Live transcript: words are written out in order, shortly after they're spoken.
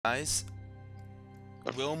Guys,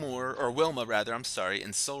 Wilma rather, I'm sorry,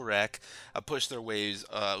 and Solrak pushed their ways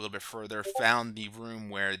a little bit further, found the room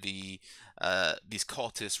where these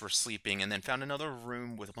cultists were sleeping, and then found another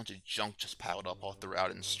room with a bunch of junk just piled up all throughout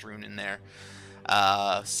and strewn in there.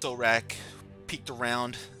 Solrak peeked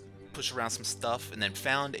around, pushed around some stuff, and then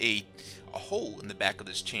found a hole in the back of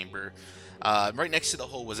this chamber. Right next to the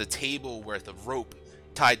hole was a table with a rope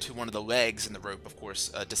tied to one of the legs, and the rope, of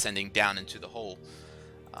course, descending down into the hole.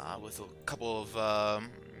 With a couple of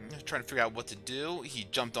trying to figure out what to do, he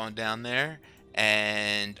jumped on down there,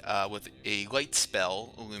 and with a light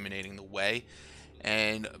spell illuminating the way,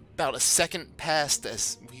 and about a second passed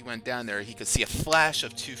as he went down there, he could see a flash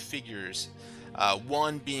of two figures,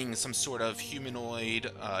 one being some sort of humanoid,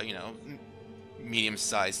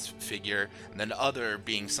 medium-sized figure, and then the other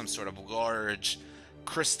being some sort of large,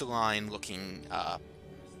 crystalline-looking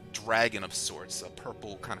dragon of sorts, a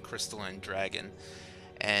purple kind of crystalline dragon.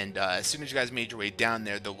 And as soon as you guys made your way down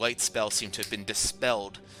there, the light spell seemed to have been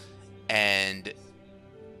dispelled, and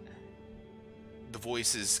the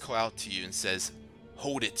voices call out to you and says,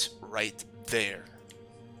 "Hold it right there.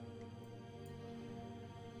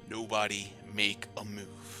 Nobody make a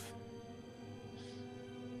move."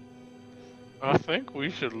 I think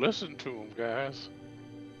we should listen to him, guys.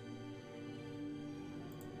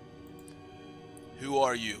 Who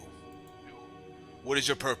are you? What is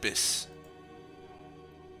your purpose?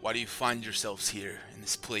 Why do you find yourselves here in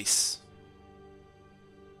this place?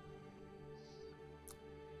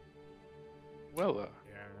 Well,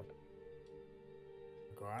 Yeah.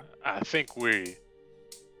 Go on. I think we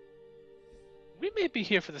may be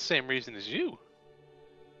here for the same reason as you.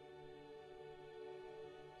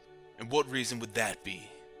 And what reason would that be?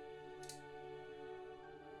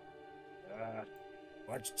 Why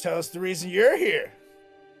don't you tell us the reason you're here?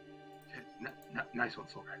 Nice one,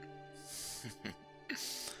 Solrak.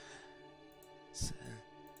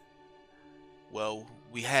 Well,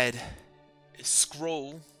 we had a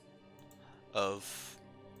scroll of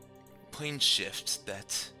plane shift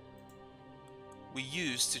that we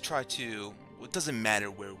used to try to... Well, it doesn't matter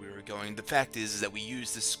where we were going. The fact is that we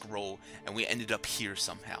used this scroll and we ended up here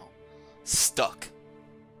somehow. Stuck.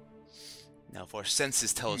 Now, if our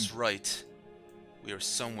senses tell us right, we are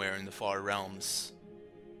somewhere in the far realms.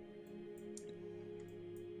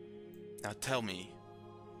 Now tell me,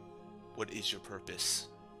 what is your purpose?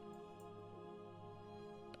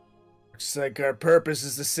 Looks like our purpose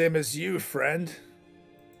is the same as you, friend.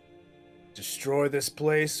 Destroy this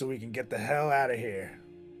place so we can get the hell out of here.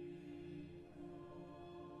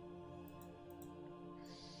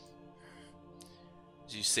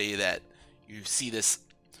 As you say that, you see this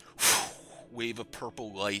wave of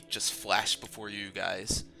purple light just flash before you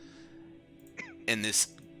guys. And this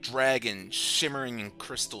dragon shimmering in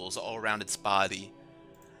crystals all around its body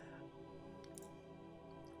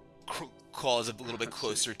calls a little bit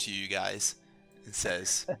closer to you guys and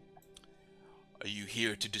says, "Are you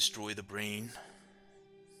here to destroy the brain?"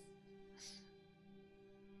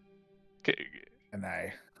 And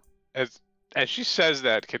As she says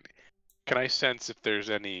that, can I sense if there's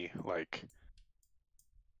any like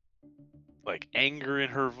anger in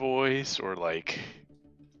her voice, or like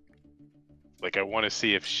I want to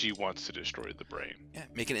see if she wants to destroy the brain? Yeah,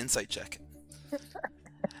 make an insight check.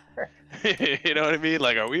 You know what I mean?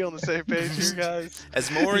 Like, are we on the same page here, guys?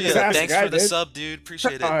 Asmoria, Fantastic, thanks I for the did. sub, dude.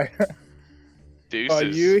 Appreciate it. Deuces. Are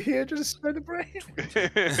you here to destroy the brain?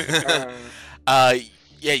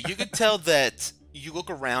 Yeah, you could tell that you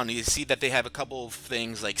look around and you see that they have a couple of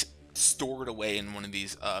things like stored away in one of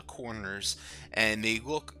these corners, and they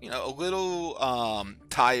look, a little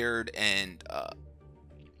tired and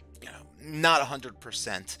not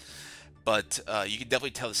 100%, but you can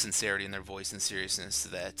definitely tell the sincerity in their voice and seriousness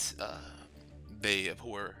that they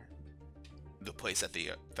abhor the place that they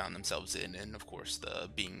found themselves in, and of course the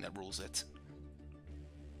being that rules it.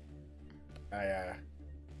 I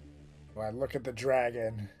look at the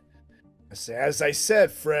dragon. I say, as I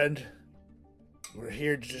said, friend, we're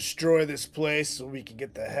here to destroy this place so we can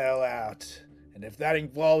get the hell out. And if that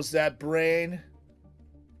involves that brain,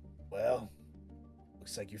 well,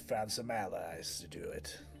 looks like you found some allies to do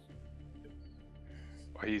it.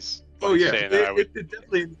 He's Oh yeah, saying that I would... it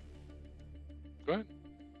definitely. Go ahead.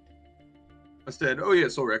 I said, oh yeah,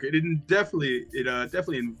 Solrak. It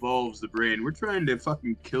definitely involves the brain. We're trying to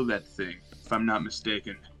fucking kill that thing, if I'm not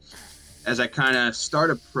mistaken. As I kind of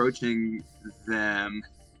start approaching them,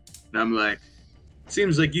 and I'm like,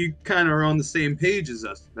 seems like you kind of are on the same page as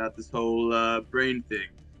us about this whole brain thing.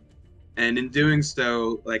 And in doing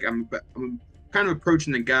so, like I'm kind of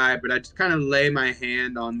approaching the guy, but I just kind of lay my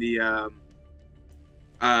hand on the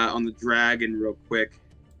dragon real quick,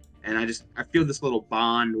 and I feel this little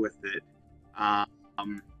bond with it.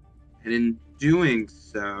 And in doing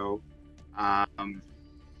so, I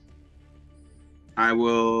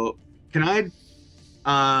will. Can I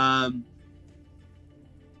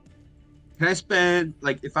spend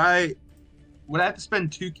like if I would I have to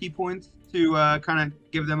spend 2 key points to kind of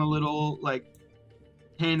give them a little like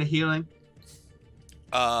hand of healing?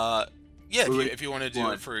 Yeah, Or if you want to do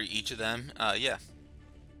it for each of them, yeah.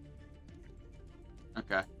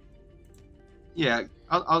 Okay. Yeah,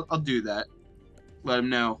 I'll do that. Let them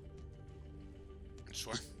know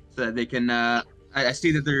Sure. so that they can. I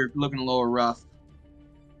see that they're looking a little rough.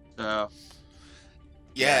 So.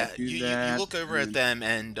 Yeah, do you that, look over at them,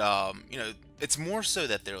 and you know, it's more so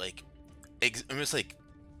that they're like almost like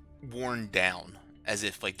worn down, as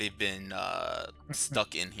if like they've been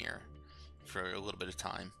stuck in here for a little bit of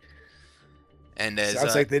time. And as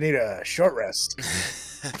sounds like they need a short rest.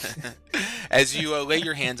 as you lay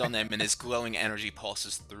your hands on them and as glowing energy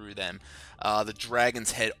pulses through them, the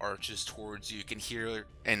dragon's head arches towards you. You can hear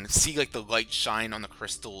and see like the light shine on the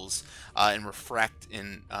crystals and refract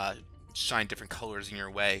and shine different colors in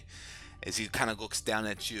your way as he kind of looks down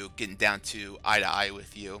at you, getting down to eye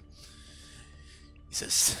with you. He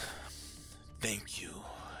says, "Thank you.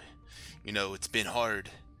 You know, it's been hard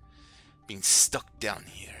being stuck down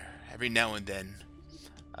here. Every now and then,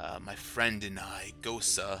 my friend and I,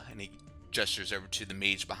 Gosa," and he gestures over to the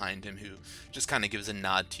mage behind him, who just kind of gives a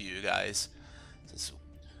nod to you guys. Says,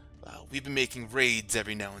 "We've been making raids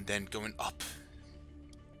every now and then, going up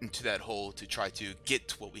into that hole to try to get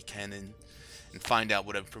to what we can and find out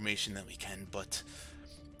what information that we can. But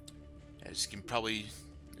as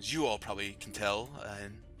you all probably can tell,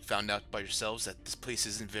 and found out by yourselves, that this place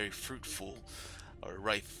isn't very fruitful or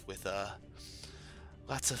rife with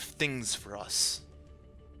lots of things for us.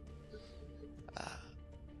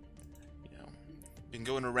 You know, been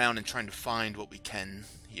going around and trying to find what we can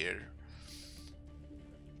here.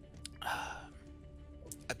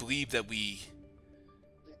 I believe that we,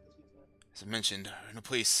 as I mentioned, are in a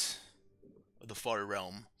place of the far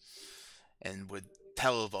realm, and where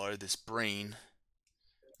Talavar, this brain,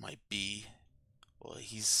 might be, well,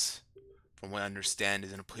 he's, from what I understand,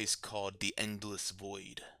 is in a place called the Endless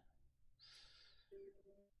Void.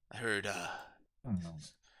 I heard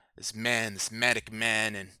this magic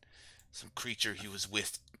man, and some creature he was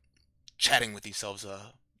with, chatting with themselves,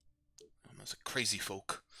 almost like crazy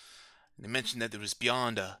folk. And they mentioned that there was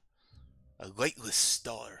beyond a lightless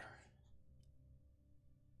star.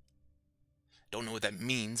 Don't know what that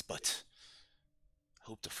means, but I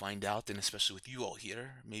hope to find out, and especially with you all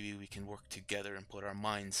here, maybe we can work together and put our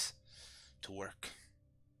minds to work."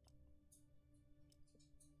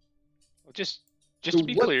 Well, just So to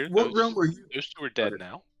be clear, what realm were you? those 2 are dead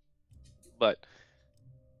now. But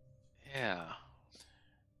yeah,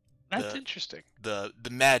 that's interesting. The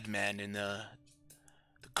madman and the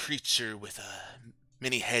creature with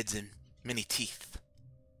many heads and many teeth.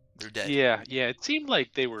 They're dead. Yeah. It seemed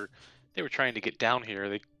like they were trying to get down here.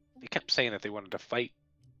 They kept saying that they wanted to fight.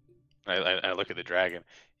 I look at the dragon,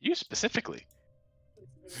 you specifically,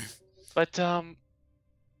 but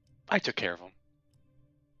I took care of them.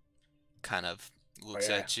 Kind of looks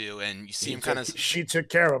yeah. at you, and you see him kind of She took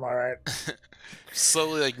care of him, all right.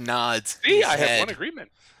 slowly like nods. See, his I have head, one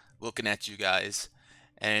agreement. looking at you guys,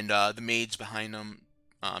 and the mage behind him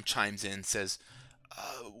chimes in, says,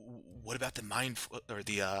 "What about the mind or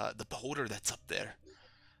the beholder that's up there?"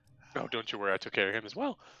 Oh, don't you worry, I took care of him as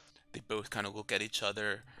well. They both kind of look at each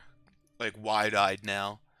other, like wide-eyed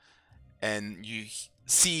now, and you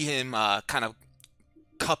see him kind of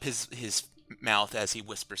cup his mouth as he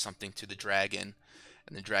whispers something to the dragon,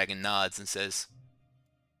 and the dragon nods and says,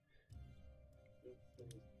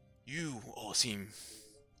 "You all seem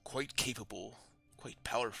quite capable, quite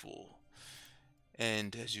powerful,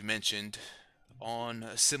 and as you mentioned, on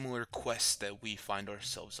a similar quest that we find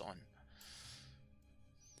ourselves on.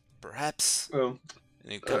 Perhaps," Well,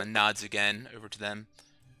 and he kind of nods again over to them,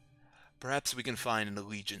 "perhaps we can find an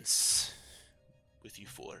allegiance with you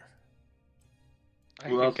four."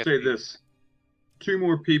 I'll say this: 2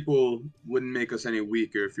 more people wouldn't make us any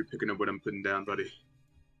weaker if you're picking up what I'm putting down, buddy.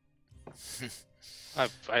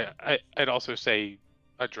 I'd also say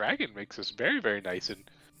a dragon makes us very, very nice,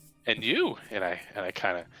 and you and I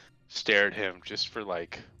kind of stared at him just for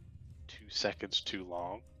like 2 seconds too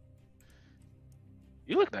long.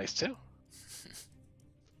 You look nice too.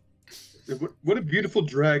 What a beautiful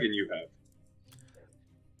dragon you have.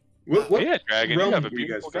 What yeah, dragon, you realm have a were you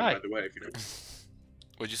guys beautiful from, guy. by the way? If you don't...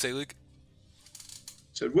 What'd you say, Luke?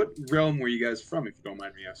 So, what realm were you guys from, if you don't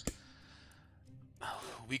mind me asking?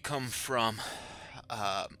 We come from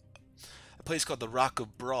a place called the Rock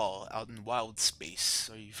of Brawl out in Wild Space.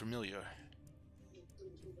 Are you familiar?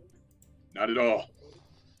 Not at all.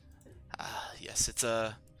 Yes, it's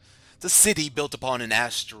a city built upon an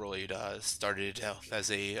asteroid. Started out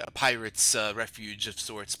as a pirate's refuge of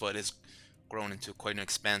sorts, but has grown into quite an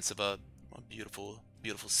expansive, a beautiful,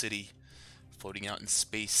 beautiful city floating out in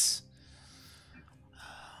space,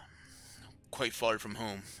 quite far from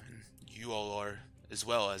home. And you all are as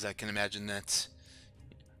well, as I can imagine that.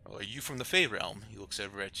 Well, are you from the Fey Realm? He looks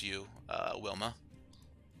over at you, Wilma.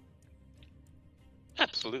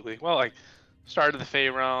 Absolutely. Well, I started the Fey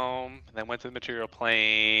Realm, and then went to the Material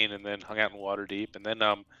Plane, and then hung out in Waterdeep, and then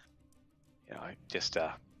I just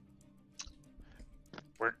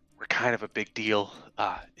we're kind of a big deal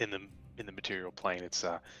in the Material Plane. It's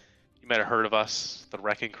you might have heard of us, the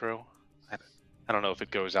Wrecking Crew. I don't know if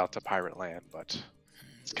it goes out to Pirate Land, but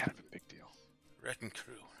it's kind of a big deal. Wrecking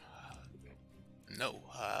Crew. No,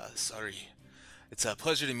 sorry. It's a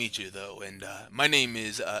pleasure to meet you, though, and my name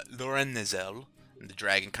is Loren Nezel, and the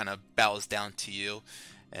dragon kind of bows down to you,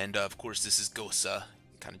 and of course this is Gosa,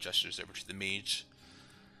 kind of gestures over to the mage.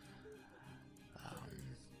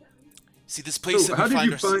 See, this place So, that how we did find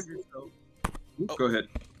you ourselves... find yourself? Go ahead.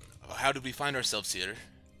 How did we find ourselves here?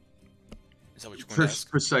 Is that what you're going to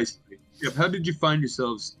ask? Precisely. Yep. How did you find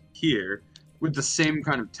yourselves here with the same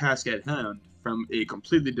kind of task at hand from a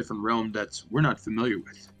completely different realm that we're not familiar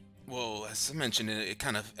with? Well, as I mentioned, it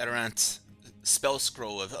kind of, Adarant's spell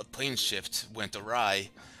scroll of plane shift went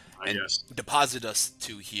awry and Yes. deposited us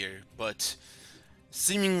to here, but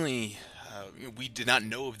seemingly we did not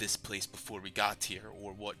know of this place before we got here,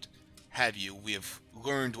 or what have you. We have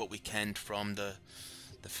learned what we can from the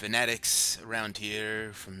fanatics around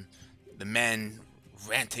here, from the man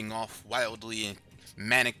ranting off wildly and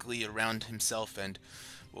manically around himself, and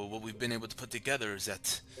well, what we've been able to put together is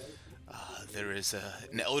that there is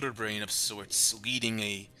an elder brain of sorts leading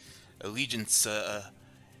a allegiance, a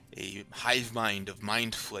hive mind of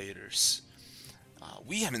mind flayers.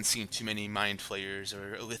 We haven't seen too many mind flayers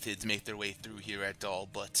or lithids make their way through here at all,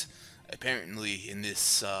 but apparently in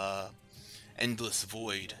this endless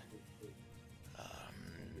void,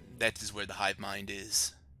 that is where the hive mind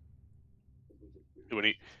is. When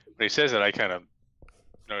he says it, I kind of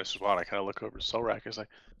notice as well. And I kind of look over to Solrak. It's like,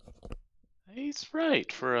 he's right.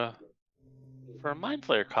 For a mind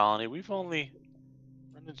flayer colony, we've only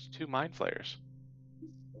run into 2 mind flayers.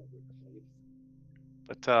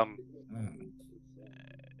 But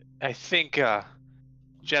I think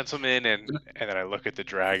gentlemen, and then I look at the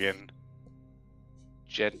dragon.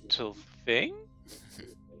 Gentle thing.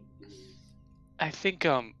 I think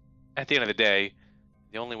at the end of the day,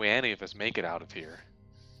 the only way any of us make it out of here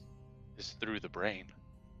is through the brain.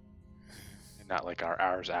 And not like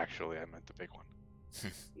ours actually, I meant the big one.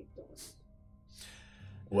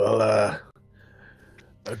 Well,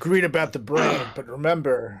 agreed about the brain, but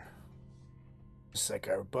remember, just like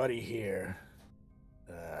our buddy here,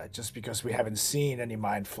 just because we haven't seen any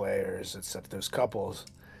mind flayers except those couples,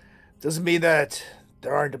 doesn't mean that they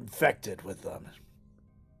aren't infected with them.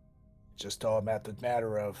 Just all about the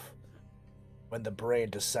matter of when the brain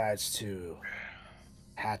decides to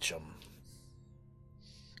hatch them.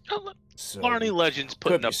 So Barney Legend's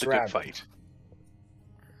putting up the good fight.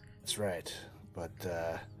 That's right. But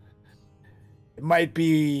it might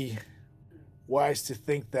be wise to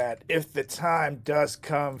think that if the time does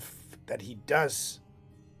come that he does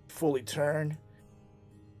fully turn,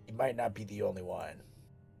 he might not be the only one.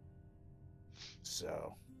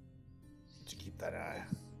 So, to keep an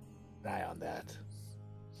eye on that.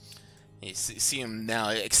 You see him now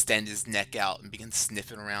extend his neck out and begin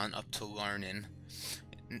sniffing around up to Larnin,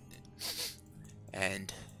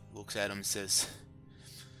 and looks at him and says,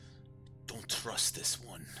 "Don't trust this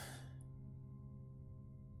one."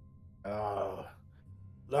 Oh,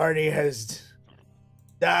 Larny has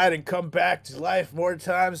died and come back to life more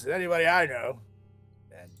times than anybody I know,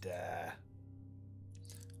 and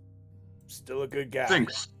still a good guy.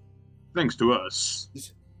 Thanks to us.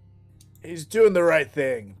 He's doing the right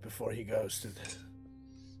thing before he goes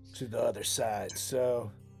to the other side.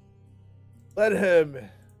 So let him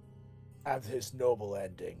have his noble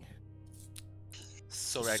ending.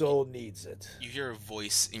 So the soul needs it. You hear a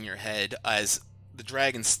voice in your head as the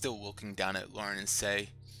dragon's still looking down at Lauren and say,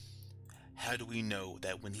 "How do we know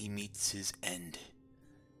that when he meets his end?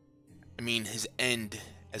 I mean, his end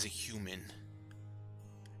as a human.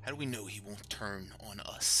 How do we know he won't turn on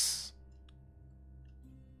us?"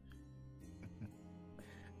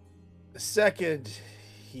 The second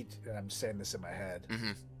and I'm saying this in my head,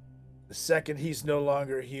 the second he's no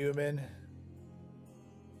longer human,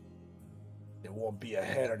 there won't be a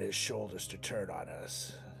head on his shoulders to turn on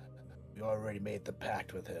us. We already made the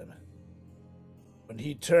pact with him. When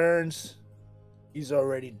he turns, he's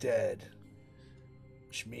already dead.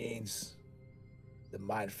 Which means the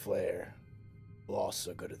Mind Flayer will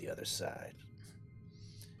also go to the other side.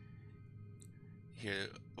 Hear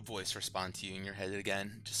a voice respond to you in your head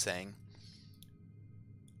again, just saying,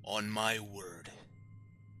 "On my word.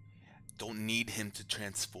 Don't need him to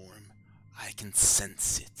transform. I can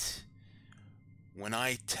sense it. When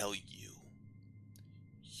I tell you,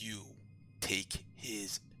 you take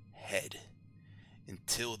his head.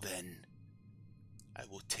 Until then, I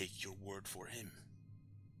will take your word for him."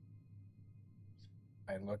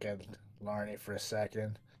 I look at Larny for a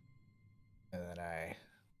second, and then I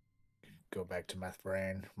go back to my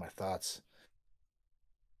brain, my thoughts.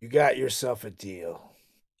 You got yourself a deal.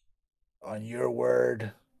 On your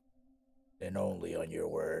word, and only on your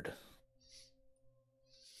word.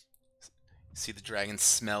 See the dragon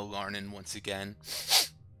smell Larnin once again.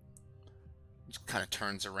 Just kind of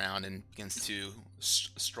turns around and begins to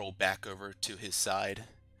stroll back over to his side.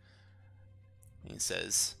 And he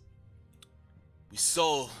says, "We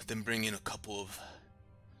saw them bring in a couple of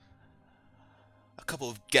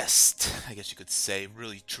guests, I guess you could say,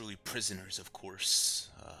 really truly prisoners, of course,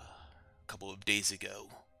 a couple of days ago.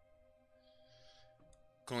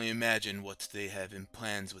 Can only imagine what they have in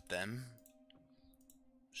plans with them.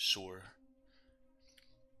 Sure,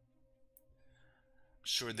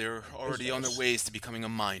 they're already on their ways to becoming a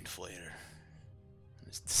Mind Flayer.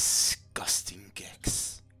 Those disgusting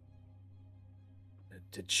geeks."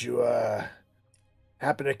 Did you,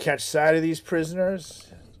 happen to catch sight of these prisoners?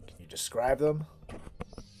 Can you describe them?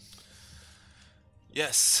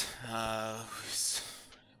 Yes,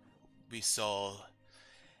 we saw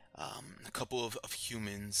a couple of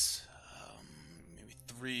humans, maybe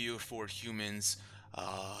 3 or 4 humans,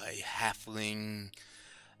 a halfling,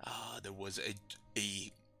 there was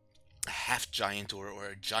a half giant or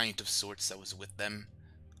a giant of sorts that was with them,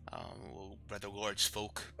 rather large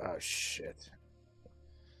folk. Oh, shit.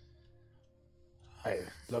 I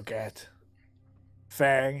look at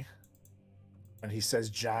Fang when he says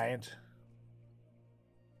giant.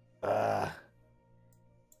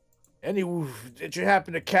 Did you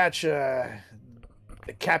happen to catch,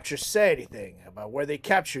 the capture say anything about where they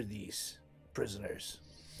captured these prisoners?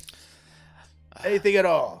 Anything at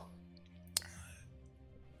all?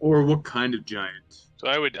 Or what kind of giant? So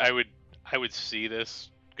I would see this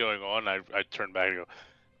going on. I'd turn back and go,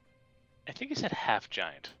 I think he said half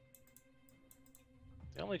giant.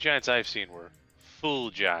 The only giants I've seen were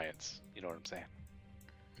full giants. You know what I'm saying?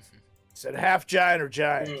 Said half giant or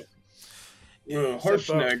giant?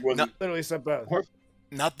 Harshnag wasn't. Literally said both.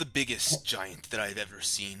 Not the biggest giant that I've ever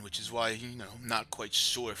seen, which is why, I'm not quite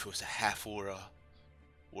sure if it was a half or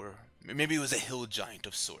maybe it was a hill giant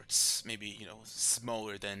of sorts. Maybe,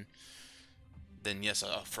 smaller than yes,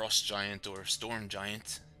 a frost giant or storm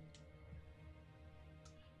giant.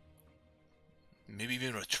 Maybe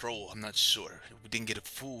even a troll, I'm not sure. We didn't get a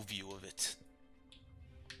full view of it.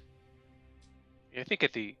 I think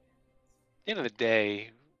at the end of the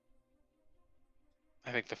day,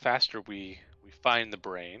 I think the faster we find the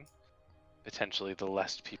brain, potentially the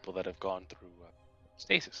less people that have gone through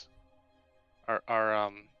stasis. Have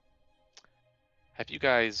you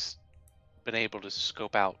guys been able to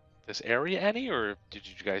scope out this area any, or did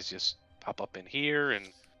you guys just pop up in here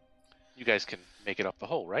and you guys can make it up the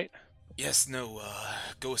hole, right? Yes, no,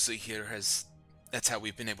 Ghostly here that's how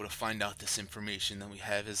we've been able to find out this information that we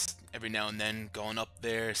have, is every now and then going up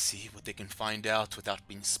there, see what they can find out without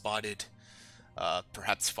being spotted.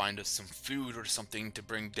 Perhaps find us some food or something to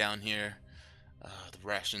bring down here. The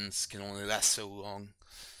rations can only last so long.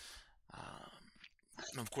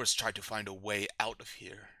 And of course, try to find a way out of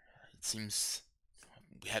here. It seems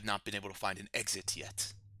we have not been able to find an exit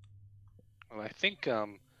yet. Well, I think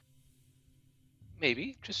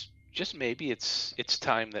maybe just maybe it's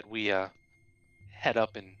time that we head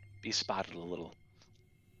up and be spotted a little.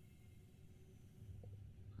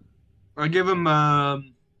 I give him. I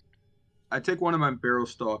take one of my barrel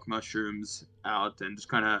stalk mushrooms out and just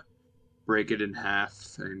kind of break it in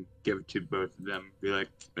half and give it to both of them. Be like,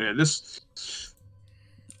 yeah,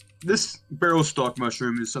 this barrel stalk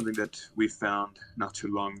mushroom is something that we found not too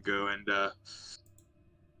long ago, and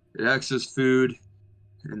it acts as food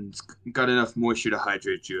and it's got enough moisture to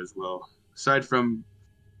hydrate you as well. Aside from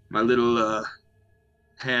my little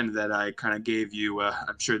hand that I kind of gave you,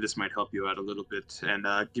 I'm sure this might help you out a little bit and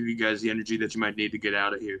give you guys the energy that you might need to get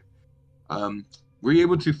out of here. Were you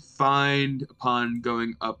able to find, upon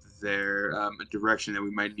going up there, a direction that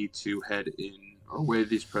we might need to head in, or where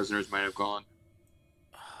these prisoners might have gone?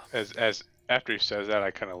 As after he says that,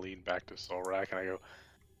 I kind of lean back to Solrak and I go,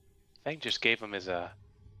 Thing just gave him his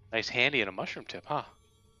nice handy and a mushroom tip, huh?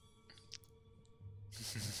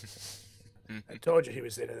 I told you he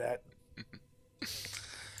was into that.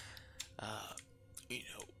 You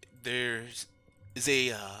know, there's is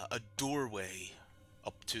a doorway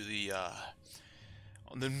up to the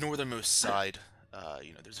on the northernmost side.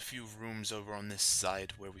 You know, there's a few rooms over on this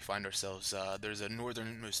side where we find ourselves. There's a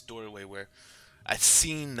northernmost doorway where I've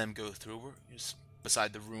seen them go through. It's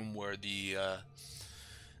beside the room where the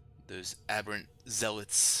those aberrant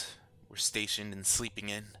zealots were stationed and sleeping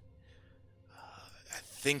in. I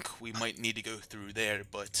think we might need to go through there,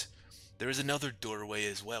 but there is another doorway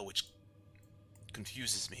as well, which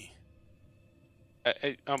confuses me.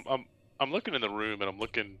 I'm looking in the room and I'm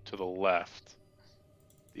looking to the left.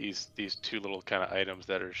 These two little kind of items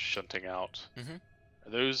that are shunting out. Mhm.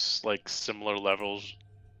 Are those like similar levers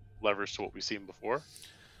to what we've seen before?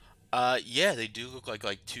 Yeah, they do look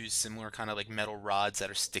like two similar kind of like metal rods that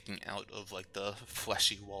are sticking out of like the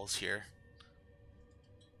fleshy walls here.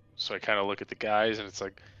 So I kind of look at the guys and it's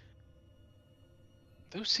like,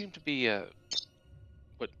 those seem to be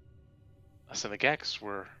what us and the Gex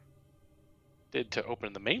did to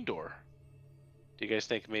open the main door. Do you guys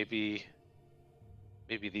think maybe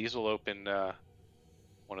these will open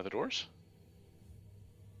one of the doors?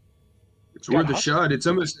 It's worth a shot. It's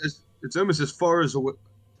almost as far as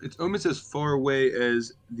it's almost as far away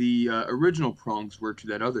as the original prongs were to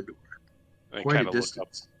that other door. And Quite kind a of look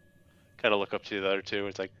distance. up to the other two.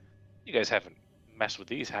 It's like, you guys haven't messed with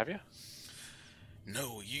these, have you?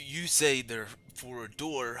 No, you say they're for a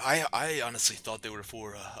door. I honestly thought they were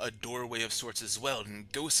for a doorway of sorts as well,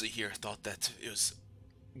 and Ghostly here thought that it was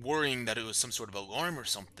worrying that it was some sort of alarm or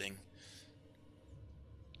something.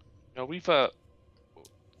 No, we've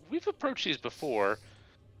approached these before.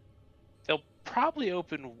 They'll probably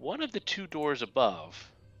open one of the two doors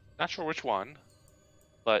above. Not sure which one,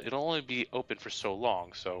 but it'll only be open for so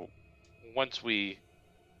long. So once we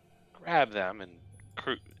grab them and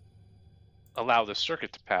allow the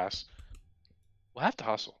circuit to pass, we'll have to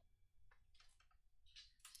hustle.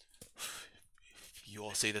 If you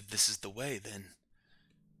all say that this is the way, then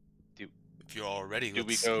Do if you're all ready, do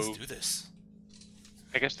we let's go- do this.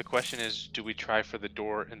 I guess the question is, do we try for the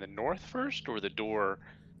door in the north first, or the door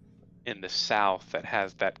in the south that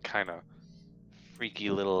has that kind of freaky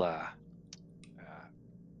little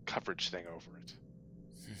coverage thing over it?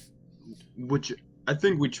 Which I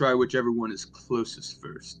think we try whichever one is closest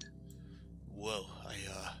first. Well,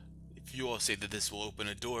 if you all say that this will open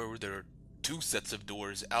a door, there are two sets of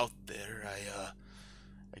doors out there.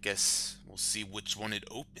 I guess we'll see which one it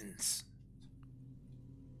opens.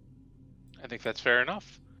 I think that's fair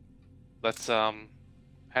enough. Let's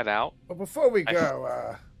head out. But before we go,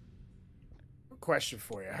 a question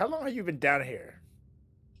for you. How long have you been down here?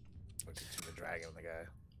 Looking to the dragon, the guy.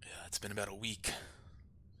 Yeah, it's been about a week.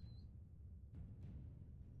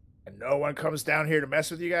 And no one comes down here to mess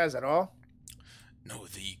with you guys at all? No,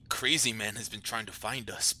 the crazy man has been trying to find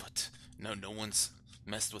us, but no one's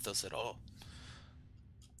messed with us at all.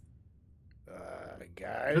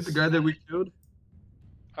 Guys? Is that the guy that we killed?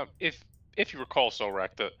 If you recall,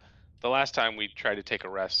 Solrak, the last time we tried to take a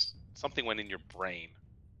rest, something went in your brain.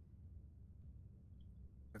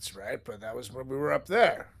 That's right, but that was when we were up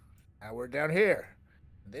there. Now we're down here.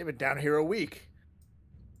 They've been down here a week.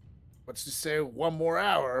 What's to say one more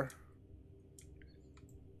hour?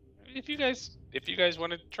 If you guys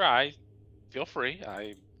want to try, feel free.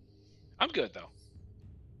 I'm good though.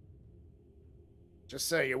 Just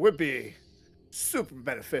say it would be super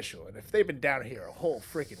beneficial. And if they've been down here a whole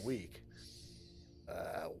freaking week,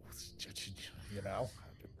 you know,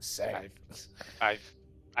 say.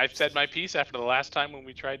 I've said my piece after the last time when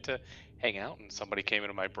we tried to hang out and somebody came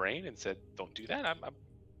into my brain and said, "Don't do that."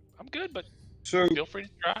 I'm good, but So, feel free to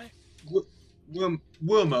try.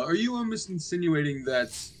 Wilma, are you almost insinuating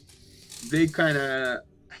that they kind of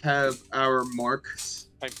have our marks?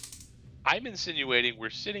 I'm insinuating we're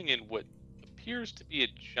sitting in what appears to be a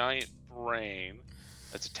giant brain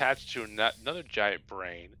that's attached to another giant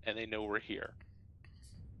brain, and they know we're here.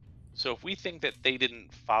 So if we think that they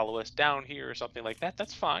didn't follow us down here or something like that,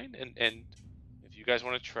 that's fine. And if you guys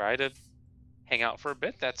want to try to hang out for a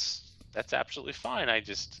bit, that's absolutely fine. I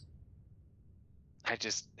just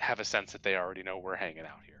have a sense that they already know we're hanging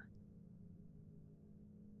out here.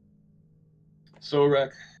 So,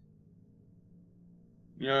 Rek,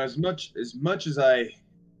 you know, as much as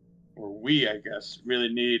we, I guess, really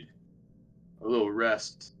need a little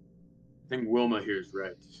rest, I think Wilma here is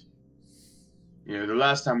right. You know, the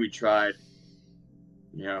last time we tried,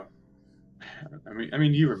 you know, I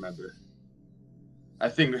mean, you remember. I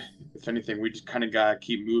think, if anything, we just kind of gotta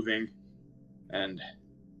keep moving, and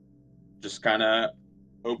just kind of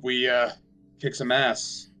hope we kick some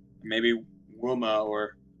ass. Maybe Wilma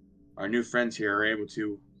or our new friends here are able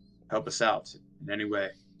to help us out in any way.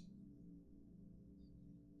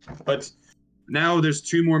 But now there's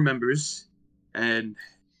 2 more members, and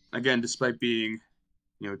again, despite being,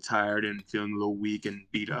 tired and feeling a little weak and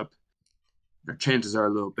beat up, our chances are a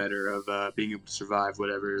little better of being able to survive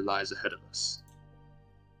whatever lies ahead of us.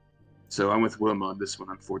 So I'm with Wilma on this one,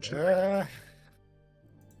 unfortunately.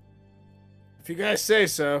 If you guys say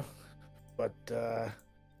so, but I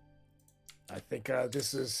think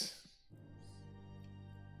this is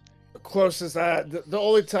the closest. The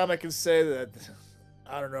only time I can say that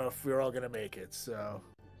I don't know if we're all gonna make it. So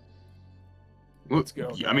let's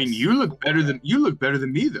go. I mean, you look better than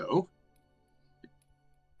me, though.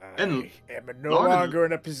 I am no longer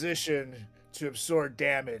in a position to absorb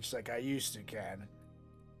damage like I used to can.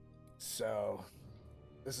 So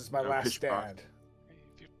this is my last stand.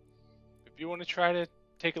 If you want to try to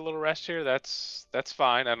take a little rest here, that's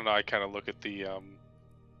fine. I don't know. I kind of look at the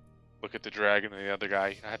dragon and the other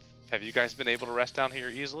guy. Have you guys been able to rest down here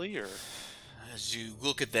easily, or? As you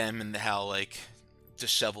look at them and how like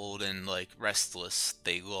disheveled and like restless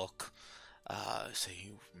they look, so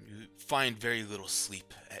you find very little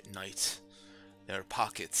sleep at night. There are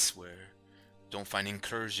pockets where you don't find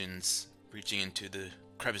incursions reaching into the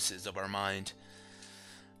crevices of our mind.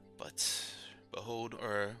 But behold,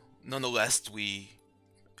 or nonetheless, we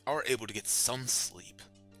are able to get some sleep,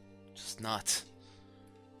 just not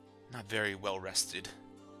very well rested.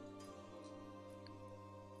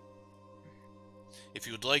 If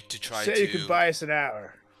you would like to try you could buy us an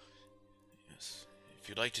hour. Yes, if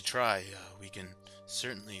you'd like to try, we can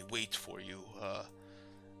certainly wait for you.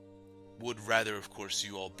 Would rather, of course,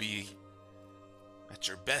 you all be at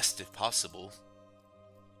your best if possible.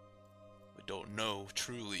 We don't know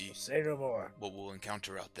truly Say no more. what we'll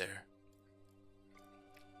encounter out there.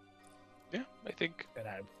 Yeah, I think. And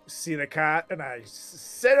I see the cot, and I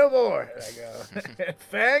say no more. And I go,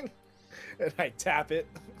 Fang, and I tap it.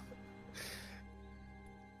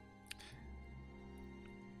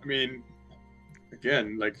 I mean,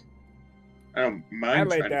 again, like, I don't mind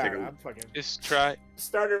trying to take a... I'm fucking... Just try.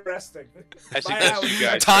 Started resting. I suggest you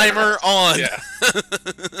guys. Timer on! Yeah.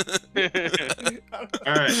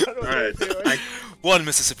 Alright. 1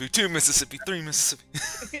 Mississippi, 2 Mississippi, 3 Mississippi.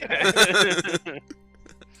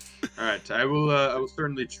 Alright, I will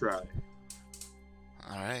certainly try.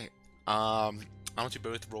 Alright. Why don't you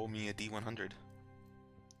both roll me a D100?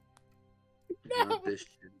 Not this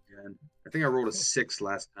shit again. I think I rolled a 6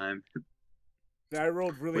 last time. I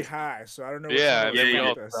rolled really high, so I don't know. Yeah, you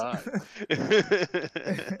all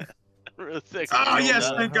Oh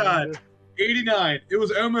yes, thank God. 89. It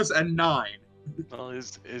was almost a 9. Well,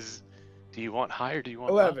 do you want high or do you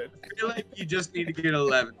want 11? I feel like you just need to get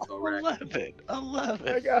 11. 11.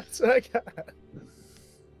 I got.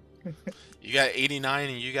 You got 89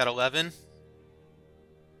 and you got 11?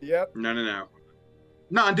 Yep. No.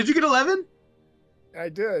 No, did you get 11? I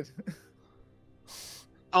did.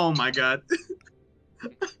 Oh my God.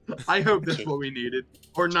 I hope that's what we needed,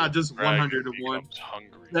 or not just 101.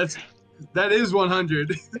 Hungry. That is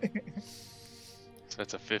 100. So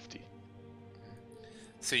that's a 50.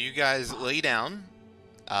 So you guys lay down.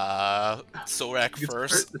 Solrak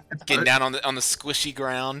first, getting down on the squishy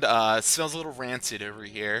ground. It smells a little rancid over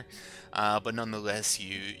here, but nonetheless,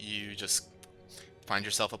 you just find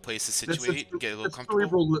yourself a place to situate, get a little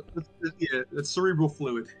comfortable. That's cerebral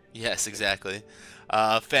fluid. Yes, exactly.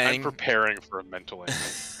 Fang. I'm preparing for a mental image.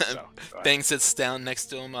 So, Fang sits down next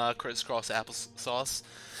to him, crisscross applesauce.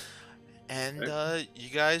 And you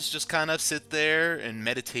guys just kind of sit there and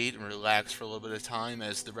meditate and relax for a little bit of time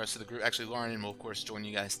as the rest of the group... Actually, Lauren will, of course, join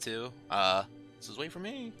you guys, too. This is wait for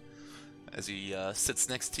me. As he sits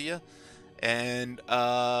next to you. And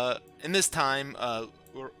in this time, Lauren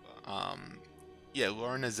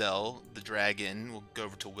Azell, the dragon, will go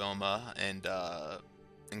over to Wilma and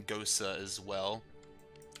Gosa as well.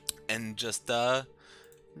 And just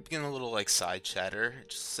begin a little, like, side chatter.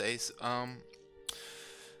 Just say,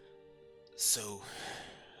 so,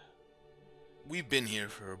 we've been here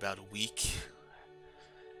for about a week.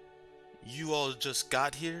 You all just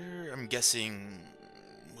got here, I'm guessing,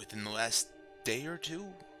 within the last day or two?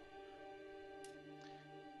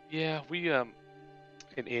 Yeah, we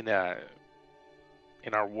in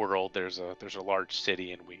our world there's a large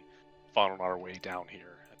city, and we found our way down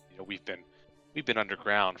here. You know, we've been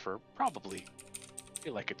underground for probably, I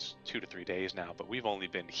feel like it's 2 to 3 days now, but we've only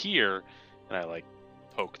been here, and I like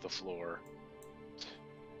poke the floor.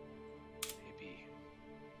 Maybe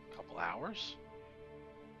a couple hours?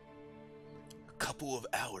 A couple of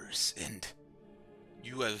hours, and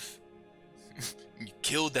you have You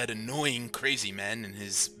killed that annoying crazy man and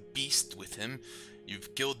his beast with him.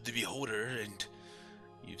 You've killed the Beholder, and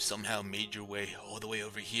you've somehow made your way all the way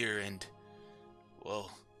over here, and,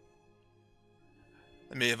 well,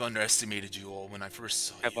 I may have underestimated you all when I first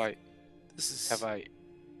saw Have you. I This is...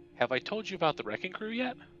 have I told you about the wrecking crew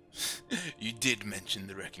yet? You did mention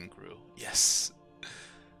the wrecking crew. Yes.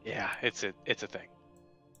 Yeah, it's a thing.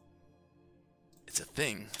 It's a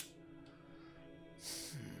thing.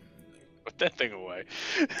 Put that thing away.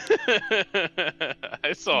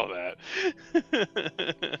 I saw that.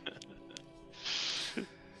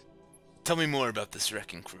 Tell me more about this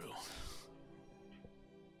wrecking crew.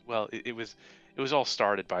 Well, it was all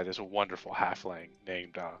started by this wonderful halfling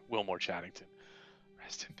named Wilmore Chaddington.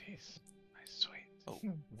 Rest in peace, my sweet. Oh,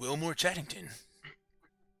 Wilmore Chaddington.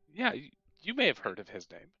 Yeah, you may have heard of his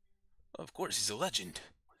name. Of course, he's a legend.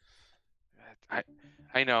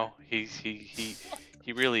 I know he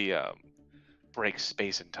really breaks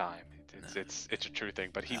space and time. It's a true thing.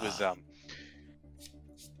 But he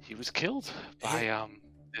was killed by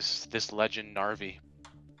this legend Narvi,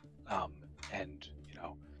 and you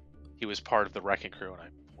know he was part of the wrecking crew. And I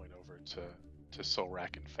point over to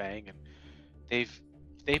Solrak and Fang, and they've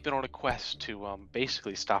been on a quest to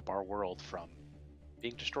basically stop our world from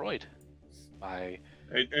being destroyed by.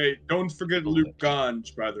 Hey, don't forget Luke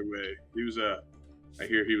Gons, by the way. I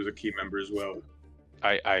hear he was a key member as well.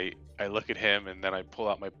 I look at him, and then I pull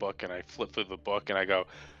out my book and I flip through the book and I go,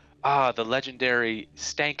 the legendary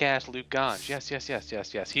stank ass Luke Gons. Yes.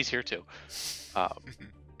 He's here too.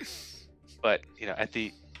 But you know, at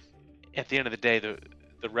the end of the day,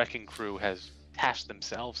 the wrecking crew has tasked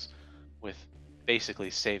themselves with basically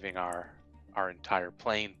saving our entire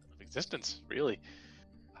plane of existence. Really,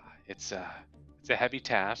 it's a heavy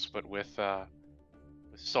task, but with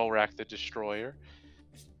Solrak the Destroyer,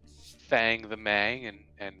 Fang the Mang,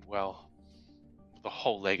 and well, the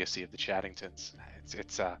whole legacy of the Chaddingtons.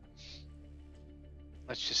 It's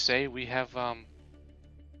let's just say we have a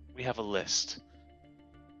list,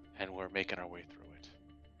 and we're making our way through it.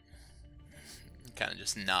 He kind of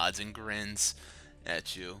just nods and grins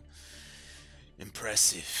at you.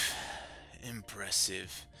 Impressive.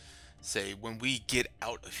 Say, when we get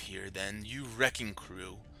out of here, then, you wrecking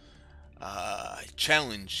crew, I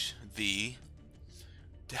challenge thee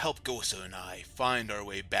to help Gosa and I find our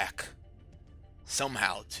way back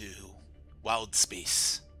somehow to wild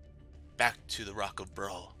space, back to the Rock of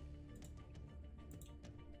Brawl.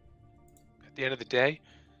 At the end of the day,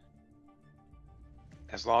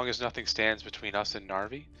 as long as nothing stands between us and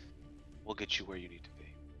Narvi, we'll get you where you need to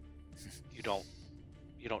be. You don't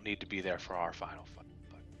need to be there for our final fight,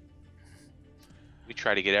 but we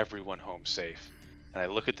try to get everyone home safe. And I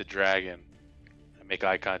look at the dragon, I make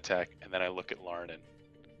eye contact, and then I look at Larnan,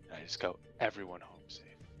 and I just go, everyone home safe.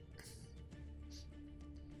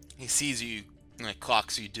 He sees you, like,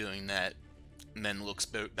 clocks you doing that, and then looks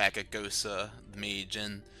back at Gosa, the mage,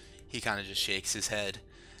 and he kind of just shakes his head.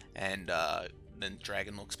 And then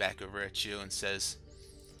Dragon looks back over at you and says,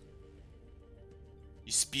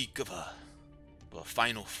 "You speak of a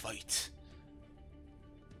final fight.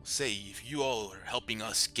 Say, if you all are helping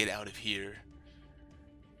us get out of here,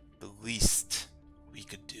 the least we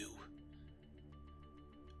could do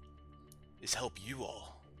is help you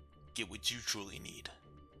all get what you truly need."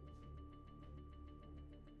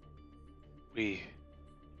 We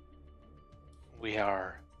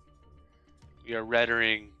are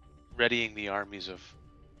readying the armies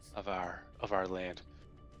of our land.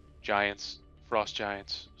 Giants, frost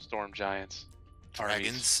giants, storm giants, Dragons.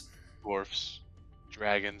 armies, dwarfs,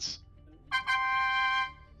 dragons.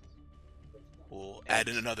 We'll add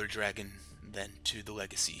in another dragon then to the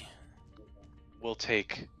legacy. We'll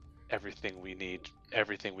take everything we need,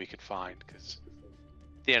 everything we can find, because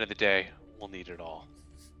at the end of the day, we'll need it all.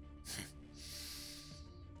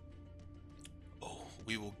 Oh,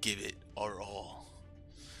 we will give it our all.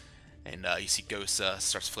 And you see Gosa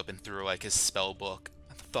starts flipping through like his spell book,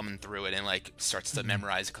 thumbing through it, and like starts to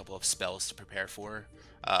memorize a couple of spells to prepare for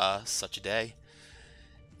such a day.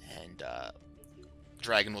 And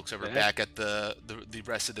Dragon looks over back at the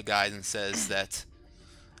rest of the guys and says that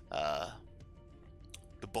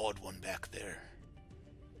the bald one back there,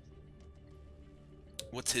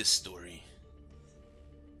 what's his story?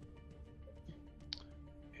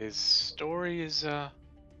 His story is,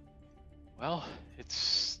 well,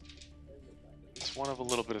 it's one of a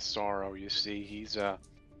little bit of sorrow. You see, he's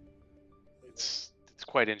it's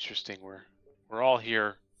quite interesting. We're all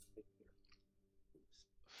here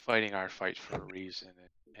fighting our fight for a reason,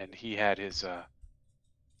 and he had his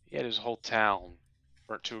whole town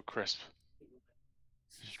burnt to a crisp,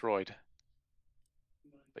 destroyed.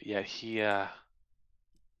 But yet he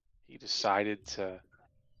decided to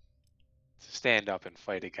stand up and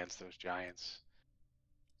fight against those giants.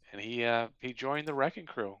 And he joined the wrecking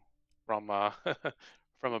crew from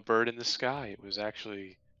from a bird in the sky. It was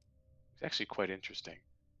actually quite interesting.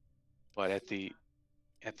 But at the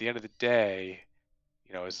end of the day,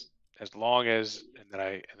 as long as and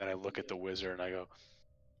then I look at the wizard and I go,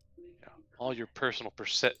 all your personal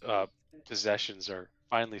possessions are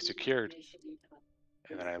finally secured.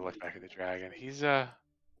 And then I look back at the dragon. He's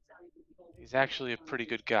actually a pretty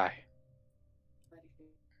good guy.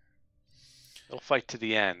 He'll fight to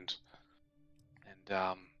the end, and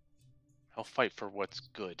he'll fight for what's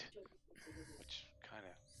good, which kind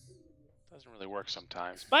of doesn't really work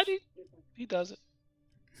sometimes, but he does it.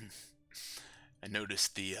 I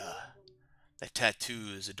noticed the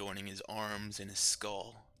tattoos adorning his arms and his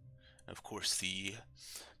skull. Of course, the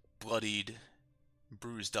bloodied,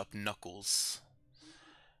 bruised up knuckles.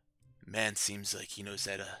 Man seems like he knows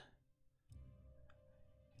he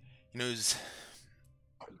knows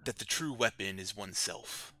that the true weapon is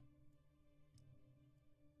oneself.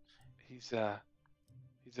 He's a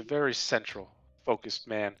very central, focused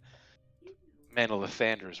man of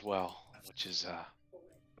Lathander as well, which is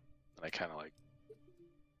and I kind of like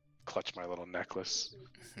clutch my little necklace,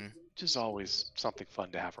 which is always something fun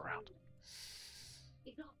to have around.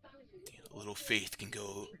 A little faith can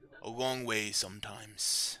go a long way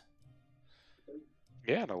sometimes.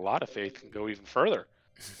 Yeah, and a lot of faith can go even further.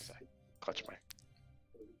 As I clutch my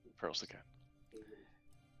pearls again.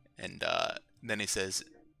 And then he says,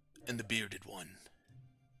 and the bearded one.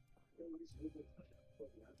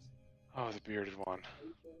 Oh, the bearded one.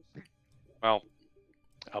 Well,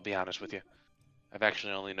 I'll be honest with you. I've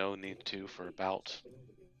actually only known these two for about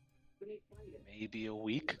maybe a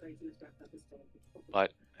week.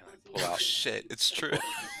 But and I pull Oh out. shit, it's true.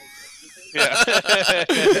 Yeah.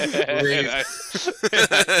 and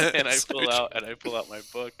I pull out my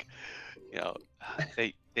book.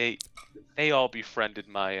 They all befriended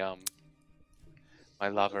my my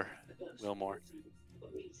lover, Wilmore.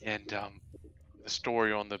 And the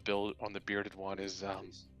story on the bearded one is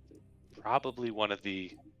probably one of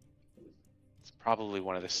the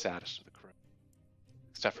saddest of the crew,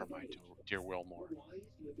 except for my dear Wilmore.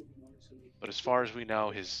 But as far as we know,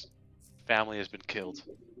 his family has been killed.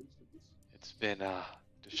 It's been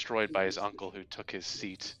destroyed by his uncle, who took his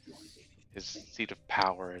seat of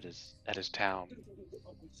power at his town.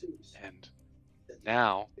 And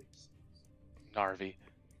now Narvi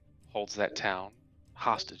holds that town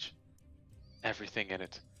hostage, everything in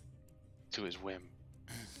it, to his whim.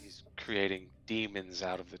 He's creating demons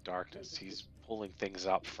out of the darkness. He's pulling things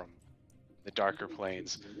up from the darker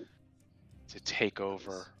planes to take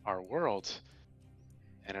over our world.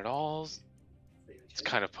 And it's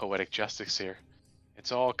kind of poetic justice here.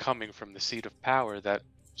 It's all coming from the seat of power that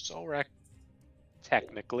Solrak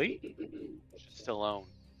technically should still own.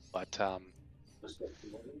 But at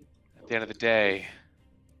the end of the day,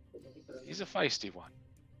 he's a feisty one.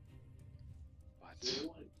 But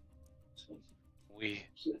we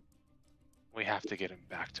have to get him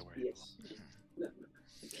back to where he belongs.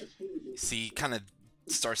 See, he kind of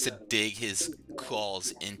starts to dig his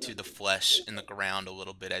claws into the flesh in the ground a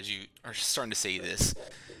little bit as you are starting to say this,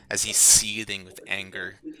 as he's seething with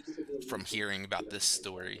anger from hearing about this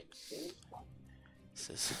story. He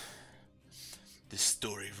says, this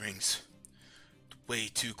story rings way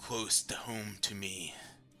too close to home to me.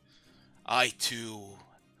 I too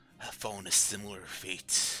have fallen a similar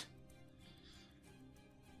fate.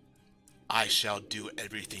 I shall do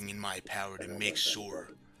everything in my power to make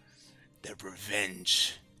sure that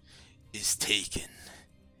revenge is taken.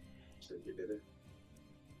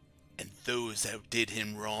 And those that did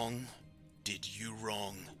him wrong, did you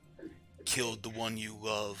wrong, killed the one you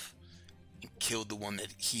love, and killed the one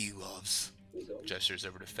that he loves. Gestures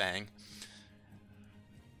over to Fang.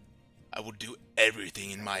 I will do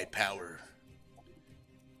everything in my power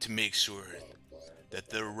to make sure that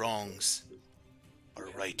their wrongs are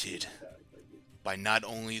righted by not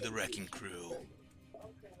only the Wrecking Crew,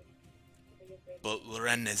 but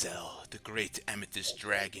Lorenzel, the great amethyst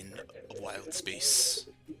dragon of wild space.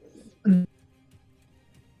 And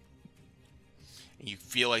you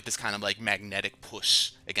feel like this kind of like magnetic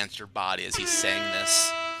push against your body as he's saying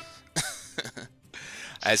this.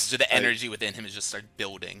 As the energy within him is just start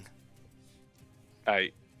building.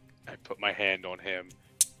 I put my hand on him,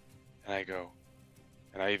 and I go,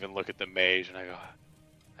 and I even look at the mage, and I go,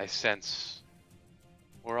 I sense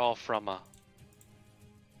we're all from a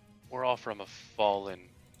fallen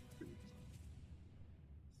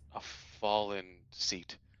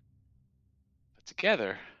seat, but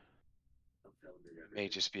together may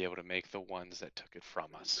just be able to make the ones that took it from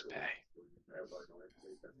us pay.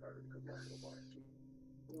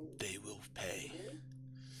 They will pay.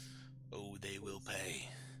 Oh, they will pay.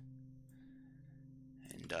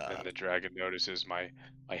 And Then the dragon notices my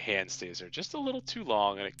hand stays there just a little too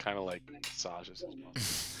long, and it kind of like massages his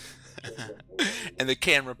muscles. and the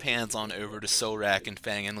camera pans on over to Solrak and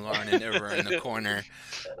Fang and Larnin over in the corner.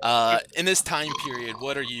 In this time period,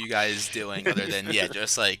 what are you guys doing other than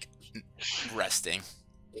just like resting?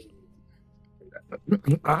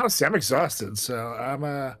 Honestly, I'm exhausted, so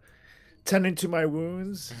I'm tending to my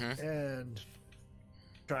wounds and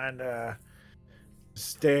trying to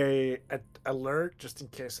stay alert just in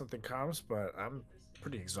case something comes, but I'm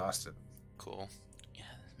pretty exhausted. Cool. Yeah,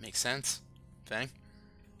 makes sense. Fang?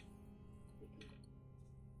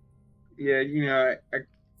 Yeah, you know,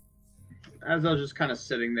 as I was just kind of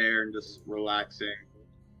sitting there and just relaxing,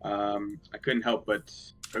 I couldn't help but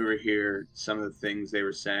overhear some of the things they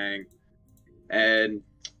were saying. And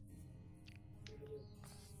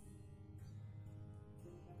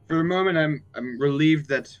for a moment, I'm relieved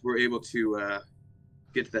that we're able to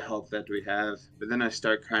get the help that we have. But then I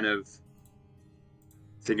start kind of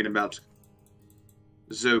thinking about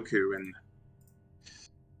Zoku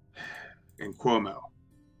and Cuomo.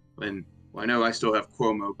 And well, I know I still have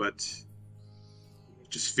Cuomo, but it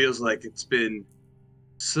just feels like it's been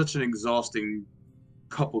such an exhausting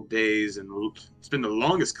couple days, and it's been the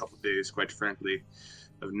longest couple days, quite frankly,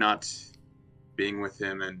 of not being with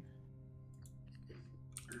him, and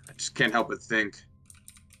I just can't help but think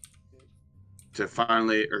to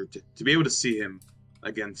finally, or to be able to see him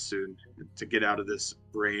again soon, to get out of this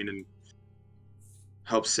brain and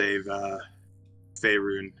help save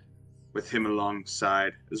Faerun with him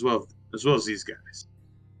alongside, as well as these guys.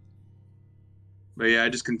 But yeah, I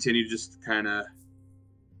just continue to just kind of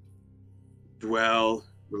dwell,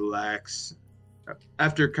 relax.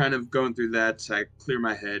 After kind of going through that, I clear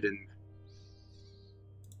my head and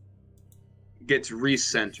get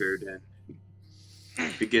recentered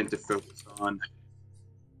and begin to focus on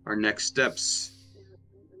our next steps.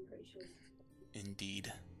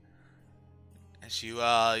 Indeed. As you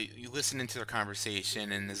listen into their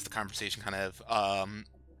conversation, and as the conversation kind of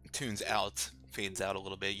tunes out, fades out a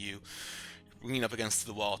little bit, you lean up against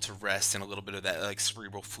the wall to rest, and a little bit of that like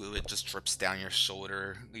cerebral fluid just drips down your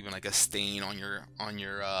shoulder, leaving like a stain on your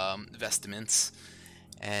vestments.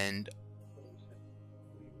 And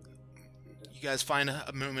you guys find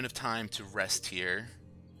a moment of time to rest here,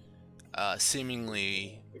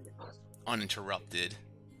 seemingly uninterrupted.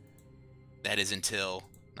 That is until...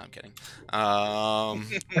 No, I'm kidding.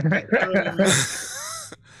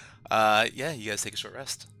 Yeah, you guys take a short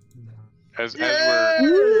rest. As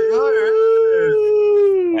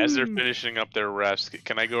they're finishing up their rest,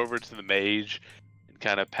 can I go over to the mage and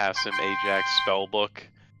kind of pass him Ajax spellbook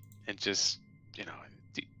and just,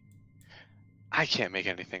 I can't make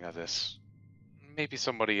anything of this. Maybe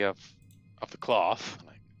somebody of the cloth. And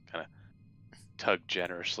I kind of tug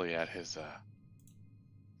generously at his,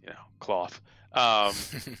 cloth.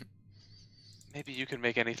 Maybe you can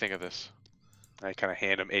make anything of this. I kind of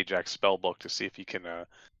hand him Ajax spellbook to see if he can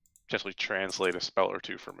potentially translate a spell or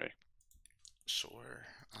two for me. Sure.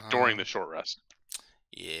 During the short rest.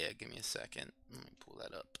 Yeah, give me a second. Let me pull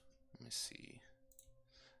that up. Let me see.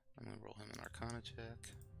 I'm gonna roll him an Arcana check.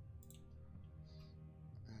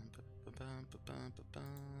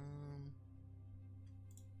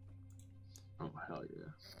 Oh, hell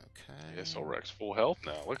yeah. Okay. Yeah, Solrek's full health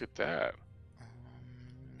now. Look at that.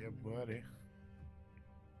 Yeah, buddy.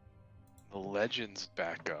 The legends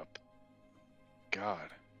back up. God.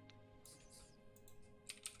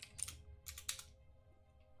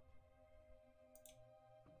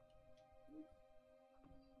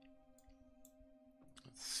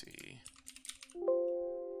 Let's see.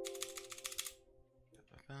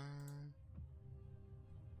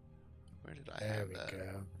 Where did I There have we that? go.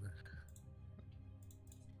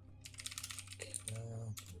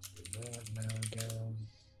 There we go.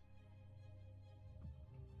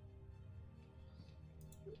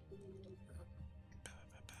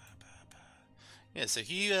 Yeah, so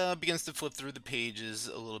he begins to flip through the pages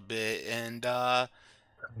a little bit, and I'm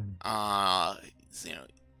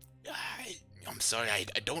sorry, I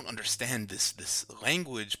don't understand this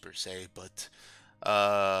language per se, but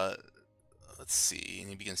let's see. And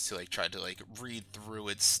he begins to like try to like read through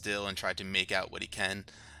it still and try to make out what he can.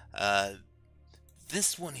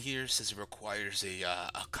 This one here says it requires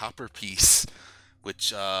a copper piece, which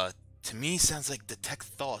to me sounds like detect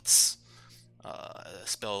thoughts. A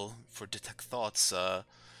spell for detect thoughts.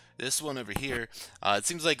 This one over here, it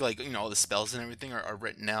seems like all the spells and everything are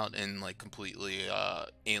written out in like completely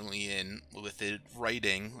alien with it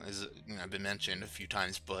writing, as I've been mentioned a few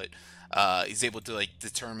times, but he's able to like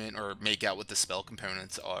determine or make out what the spell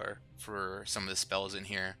components are for some of the spells in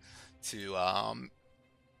here. To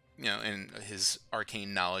in his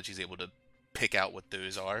arcane knowledge, he's able to pick out what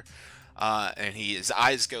those are. And his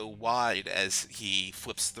eyes go wide as he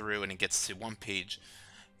flips through and it gets to one page.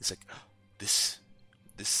 He's like, this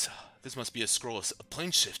this must be a scroll of a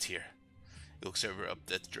plane shift here. He looks over up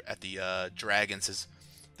at the dragon and says,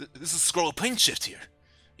 this is a scroll of plane shift here.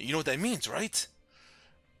 You know what that means, right?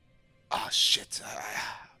 Ah, shit.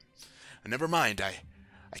 Never mind.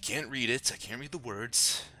 I can't read it. I can't read the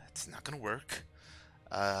words. It's not gonna work.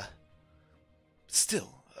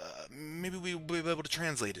 Still, maybe we'll be able to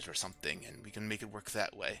translate it or something, and we can make it work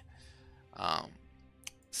that way.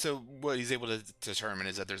 So what he's able to determine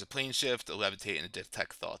is that there's a plane shift, a levitate, and a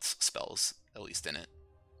detect thoughts spells, at least in it.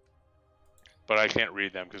 But I can't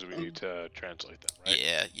read them because we need to translate them,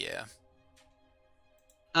 right? Yeah.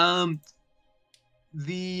 I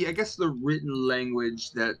guess the written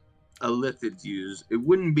language that Illithids use, it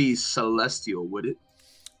wouldn't be celestial, would it?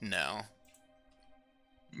 No.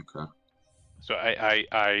 Okay. So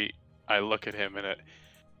I look at him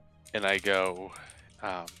and I go,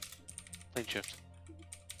 plane shift.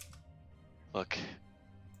 Look,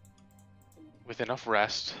 with enough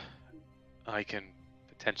rest, I can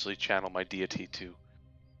potentially channel my deity to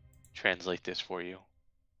translate this for you.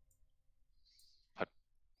 But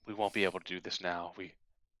we won't be able to do this now.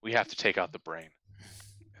 We have to take out the brain.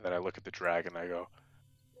 And then I look at the dragon and I go,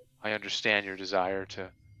 I understand your desire to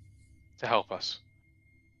help us.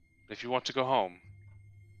 But if you want to go home,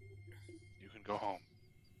 you can go home.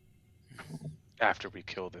 After we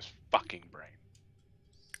kill this fucking brain.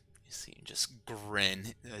 You see him just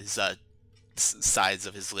grin. His sides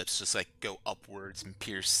of his lips just like go upwards and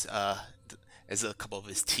pierce as a couple of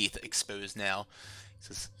his teeth exposed now. He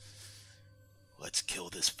says, let's kill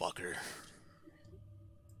this fucker.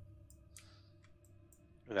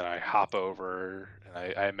 And then I hop over,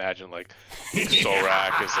 and I imagine like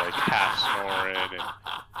Solrak is like half snoring,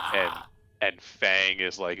 and Fang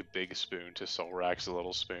is like big spoon to Solrak's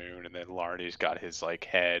little spoon, and then Larny's got his like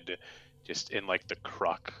head just in like the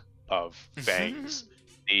crook of Fang's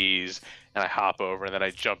knees, and I hop over, and then I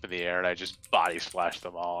jump in the air, and I just body splash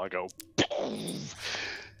them all. I go,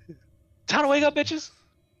 time to wake up, bitches!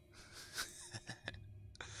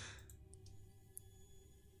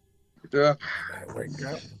 Yeah. Wake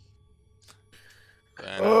up.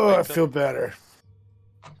 And I feel better.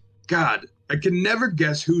 God, I can never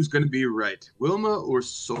guess who's going to be right, Wilma or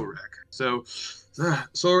Solrak. So,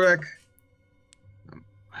 Solrak, I'm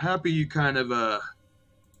happy you kind of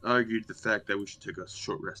argued the fact that we should take a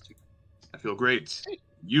short rest. I feel great.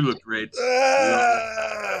 You look great.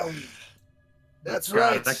 That's God,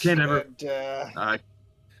 right. I can't ever. And,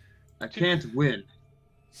 I can't win.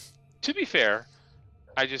 To be fair,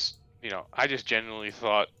 I just genuinely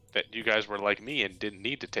thought that you guys were like me and didn't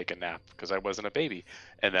need to take a nap because I wasn't a baby,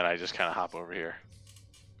 and then I just kind of hop over here.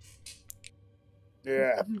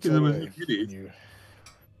 yeah, Because it was totally. a kitty.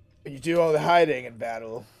 When you do all the hiding in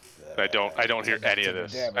battle. I don't hear any of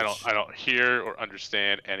this. Damage. I don't hear or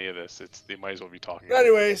understand any of this. They might as well be talking. But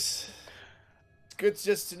anyways, it's good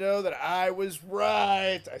just to know that I was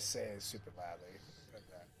right. I say it super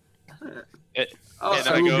loudly. And I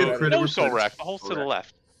then I will go, give credit no, where Solrak, credit's the hole's to the Solrak.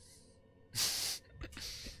 left.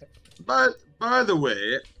 But by the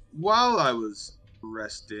way, while I was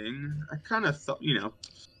resting, I kind of thought,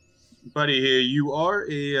 buddy here, you are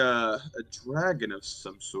a dragon of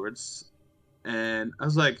some sorts, and I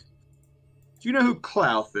was like, do you know who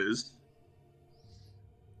Clouth is?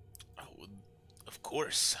 Oh, of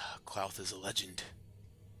course, Clouth is a legend.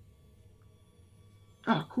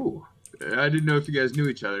 Oh, cool. I didn't know if you guys knew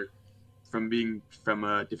each other from being from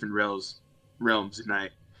different realms, and I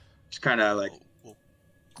just kind of like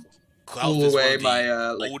Clouth pull is away one of my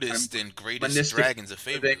the oldest and greatest monistic dragons of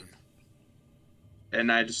Faerun.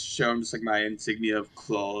 and I just show him just like my insignia of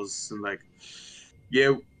claws and like,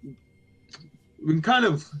 yeah, we're kind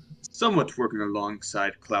of somewhat working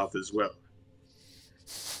alongside Clouth as well.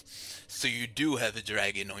 So you do have a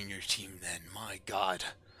dragon on your team then, my god.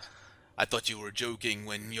 I thought you were joking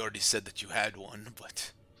when you already said that you had one,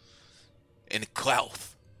 but... And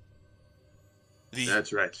Clouth.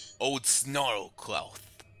 That's right. Old Snarl Clouth.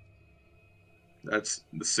 That's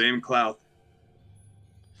the same Clouth.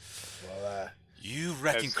 Well, You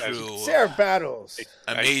wrecking crew Sarah battles.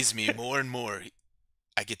 amaze me more and more.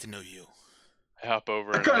 I get to know you. I hop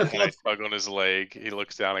over I kinda and I thought- tug on his leg. He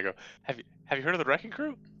looks down. I go, have you heard of the Wrecking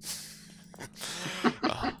Crew?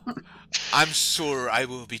 Uh, I'm sure I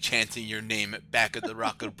will be chanting your name back at the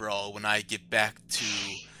Rocket Brawl when I get back to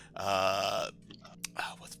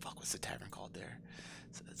what the fuck was the tavern called there?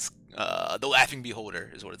 So it's the Laughing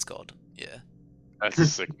Beholder is what it's called. Yeah, That's a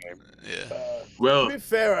sick name. yeah. Well, to be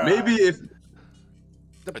fair, maybe if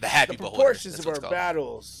Or the Happy the Beholder. proportions That's of what our it's called.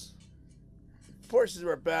 battles, proportions of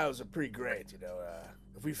our battles are pretty great. You know,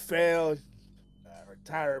 if we fail, our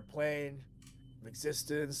entire plane of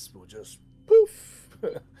existence will just poof.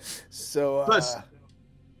 So, Plus-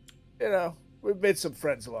 you know, we've made some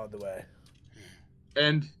friends along the way.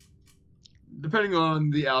 and depending on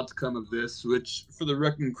the outcome of this, which for the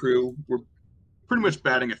Wrecking Crew, we're pretty much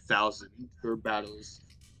batting 1,000 for battles.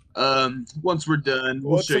 Once we're done,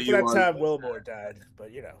 we'll Well, show except for you that our. time Wilmore died,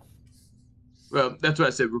 but you know. Well, that's what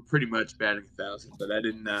I said. We're pretty much batting 1,000, but I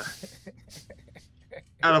didn't. Out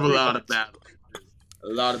of a lot of battles. A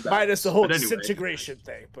lot of battles. Minus the whole But anyway, disintegration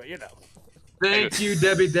thing, but you know. thank you,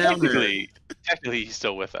 Debbie Downer. Technically, he's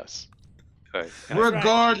still with us. But,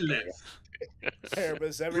 Regardless,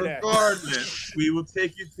 Paramus every day. regardless, we will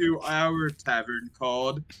take you to our tavern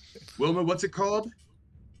called Wilma. What's it called?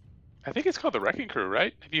 I think it's called the Wrecking Crew,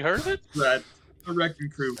 right? Have you heard of it? Right, the Wrecking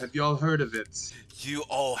Crew. Have y'all heard of it? You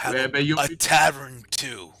all have Yeah, but a tavern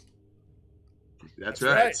too. That's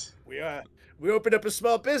right. We opened up a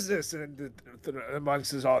small business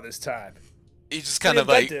amongst us all this time. He just kind of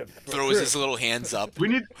Pretty like inventive for a throws crew. his little hands up. We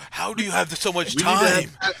need. How do you have so much We time? need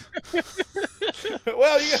to have,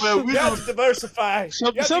 Well, you we have don't- to diversify.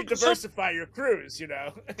 Some- You have some- to diversify your crews. You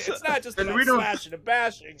know, it's not just And about we don't- slashing and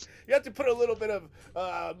bashing. You have to put a little bit of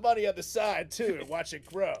money on the side too and watch it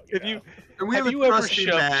grow. If know? you and we Have have a you ever trusty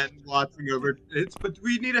shoved- man watching over it, but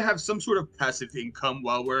we need to have some sort of passive income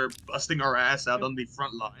while we're busting our ass out on the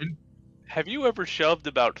front line. have you ever shoved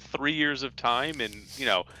about 3 years of time in,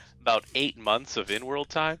 about 8 months of in-world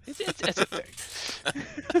time? It's a thing.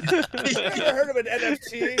 You ever heard of an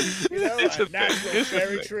NFT? You know, It's a a natural thing. It's a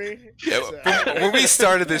fairy thing. tree. Yeah, when we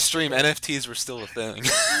started this stream, NFTs were still a thing.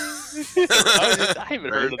 I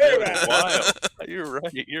haven't heard of them in a while. You're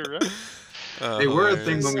right. You're right. They were a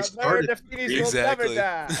thing when we started. NFTs Exactly. will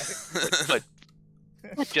never die.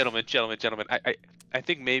 But gentlemen, I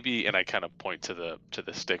think maybe, and I kind of point to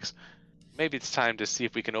the sticks. Maybe it's time to see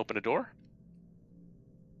if we can open a door.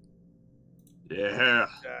 Yeah.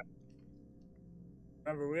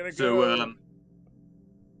 Remember, we're gonna So, go.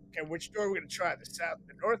 Okay, which door are we gonna try? The south,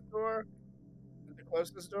 the north door, the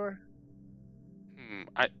closest door.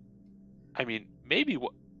 I mean, maybe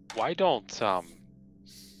why don't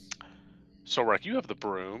Solrak, you have the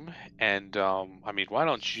broom, and I mean, why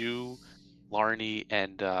don't you, Larny,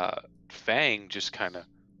 and Fang just kind of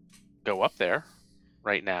go up there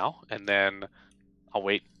right now, and then I'll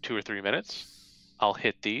wait 2 or 3 minutes. I'll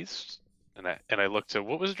hit these, and I look to,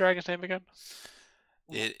 what was the dragon's name again?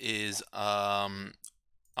 It is I'll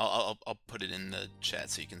put it in the chat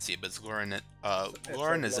so you can see it, but it's Laura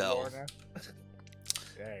Nazel. Lorna.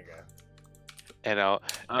 There you go. And I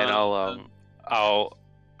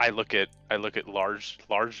look at large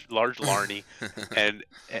Larny, and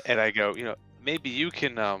I go, maybe you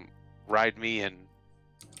can ride me and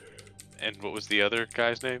what was the other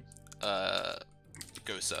guy's name?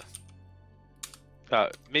 Gosa.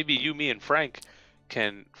 Maybe you, me, and Frank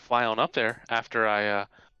can fly on up there after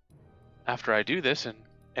I do this,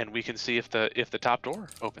 and we can see if the top door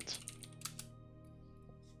opens.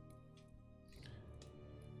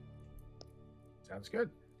 Sounds good.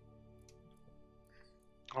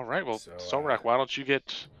 All right. Well, So, Solrak, why don't you get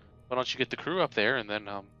the crew up there, and then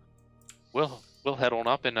we'll head on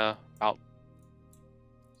up in about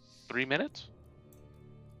 3 minutes.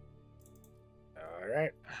 All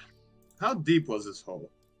right. How deep was this hole?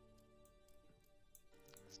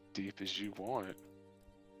 As deep as you want it.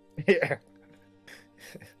 Yeah.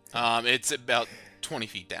 It's about 20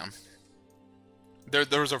 feet down.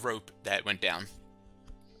 There was a rope that went down.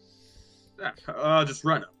 Just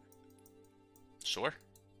run up. Sure.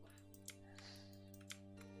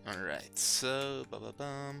 Alright, so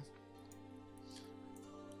bum.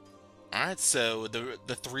 Alright, so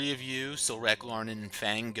the three of you, Silrak, Larnin, and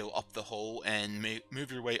Fang, go up the hole and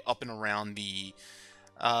move your way up and around the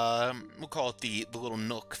we'll call it the little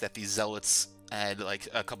nook that these zealots had like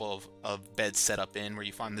a couple of beds set up in, where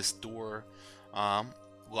you find this door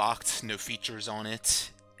locked, no features on it,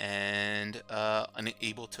 and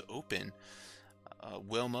unable to open.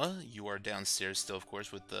 Wilma, you are downstairs still, of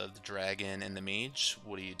course, with the dragon and the mage.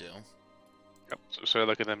 What do you do? Yep. So I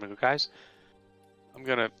look at them and go, guys, I'm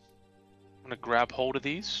gonna grab hold of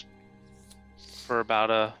these for about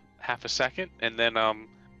a half a second, and then and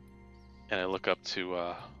I look up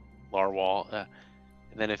to Larwal.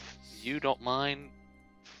 and then if you don't mind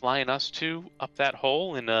flying us two up that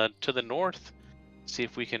hole and to the north, see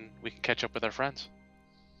if we can catch up with our friends.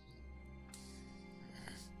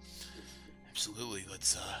 Absolutely.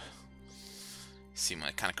 Let's see him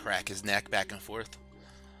like kind of crack his neck back and forth.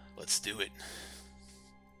 Let's do it.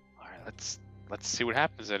 All right, let's see what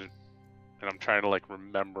happens. And I'm trying to like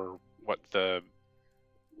remember what the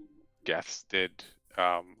Geths did.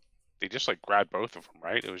 They just like grabbed both of them,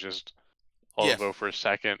 right? It was just hold Yeah. go for a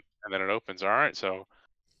second and then it opens. All right, so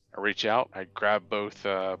I reach out, I grab both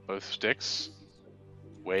sticks,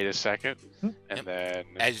 wait a second, and Yep. then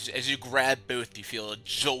As you grab both, you feel a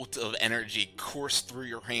jolt of energy course through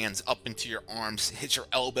your hands up into your arms, hit your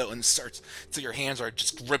elbow, and starts so your hands are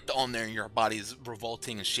just gripped on there, and your body is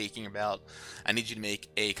revolting and shaking about. I need you to make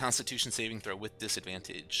a Constitution saving throw with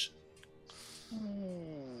disadvantage.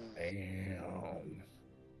 Damn.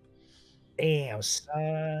 Damn,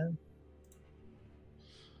 son.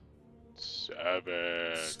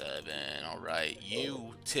 7. 7. All right,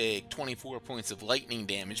 you take 24 points of lightning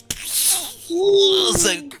damage. As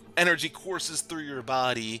the energy courses through your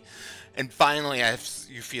body, and finally,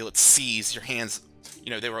 you feel it seize your hands.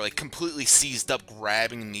 You know, they were like completely seized up,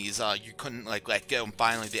 grabbing these. You couldn't like let go, and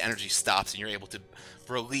finally the energy stops, and you're able to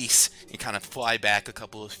release and kind of fly back a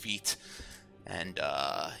couple of feet. And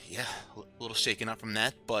yeah, a little shaken up from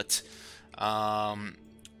that, but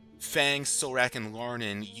Fang, Sorak, and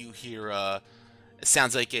Larnin, you hear it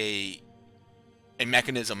sounds like a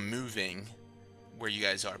mechanism moving where you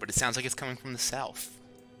guys are, but it sounds like it's coming from the south.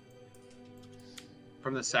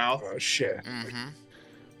 From the south. Oh, shit. Mm-hmm.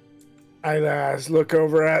 I look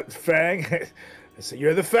over at Fang. I say,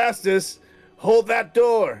 "You're the fastest. Hold that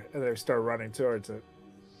door." And they start running towards it.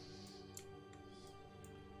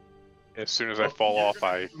 As soon as I fall off,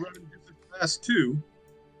 I Running just as fast too,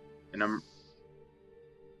 and I'm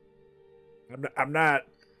not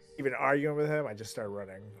even arguing with him. I just start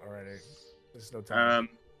running already. There's no time.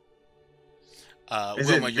 Is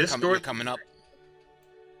Wilma, it you're this coming. door? You're coming up.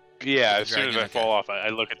 yeah. The As soon as dragon, I fall off, I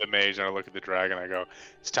look at the mage and I look at the dragon. I go,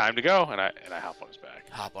 "It's time to go," and I hop on his back.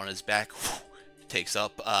 Hop on his back. Takes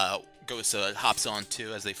up. Goes hops on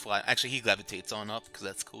too as they fly. Actually, he levitates on up because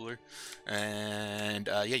that's cooler. And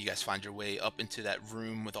yeah, you guys find your way up into that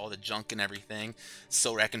room with all the junk and everything.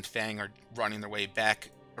 Sorak and Fang are running their way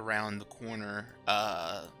back around the corner,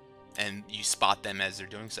 and you spot them as they're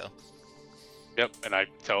doing so. Yep, and I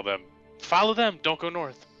tell them, "Follow them. Don't go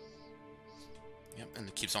north." Yep, and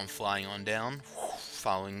it keeps on flying on down,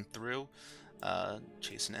 following through,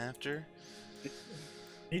 chasing after.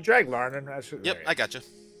 You drag Larnin. Yep, I got you.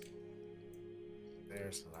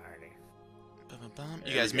 There's Larnin. You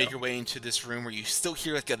There guys we make go. your way into this room where you still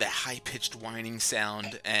hear like that high-pitched whining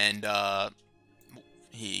sound, and the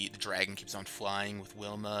dragon keeps on flying with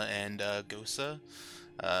Wilma and Gosa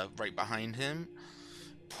right behind him.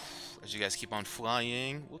 As you guys keep on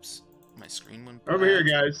flying, whoops, my screen went over here,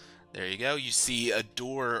 black. guys. There you go. You see a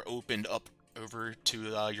door opened up over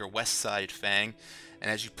to your west side, Fang, and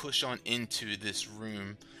as you push on into this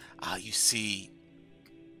room, you see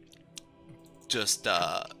just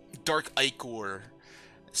dark ichor,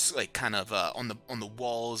 like kind of on the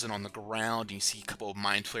walls and on the ground. And you see a couple of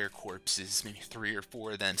mind flare corpses, maybe 3 or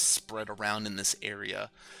 4 of them spread around in this area.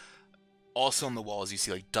 Also on the walls, you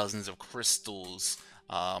see like dozens of crystals.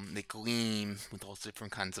 They gleam with all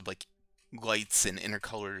different kinds of like lights and inner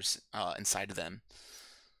colors inside of them.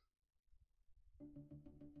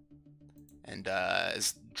 And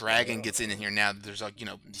as Dragon gets in here now, there's like, you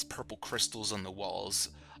know, these purple crystals on the walls.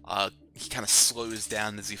 He kind of slows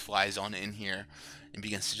down as he flies on in here and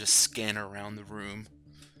begins to just scan around the room.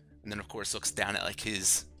 And then, of course, looks down at like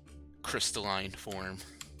his crystalline form.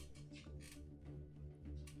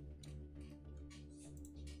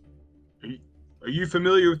 Are you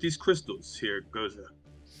familiar with these crystals here, Goza?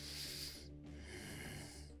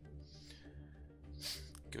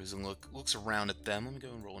 Goes and looks around at them. Let me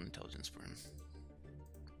go and roll an intelligence for him.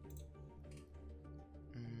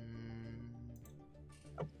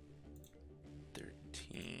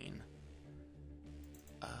 13.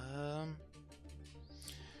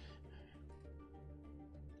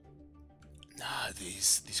 Nah,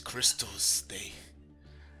 these crystals, they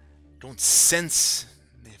don't sense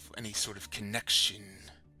they have any sort of connection,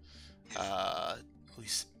 at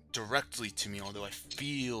least directly to me, although I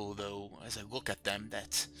feel, though, as I look at them,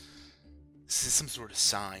 that this is some sort of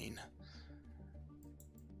sign.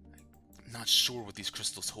 I'm not sure what these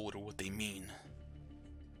crystals hold or what they mean.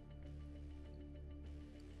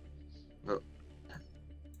 Well,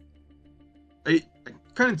 I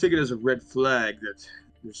kind of take it as a red flag that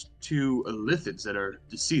there's 2 Illithids that are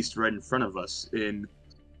deceased right in front of us in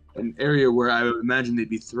an area where I would imagine they'd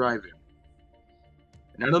be thriving.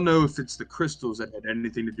 And I don't know if it's the crystals that had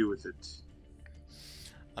anything to do with it.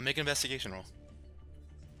 I'll make an investigation roll.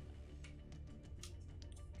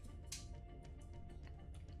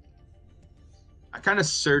 I kind of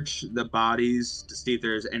search the bodies to see if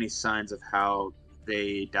there's any signs of how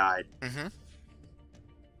they died. Mm-hmm.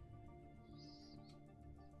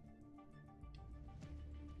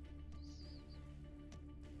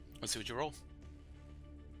 Let's see what you roll.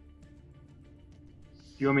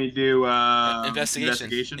 You want me to do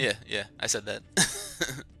Investigation. Yeah, I said that.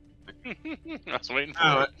 I was waiting for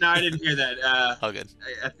Oh, it. no, I didn't hear that. All good.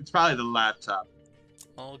 It's probably the laptop.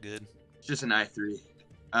 All good. It's just an i3.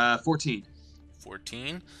 14.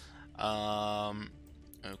 14.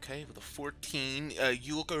 Okay, with a 14,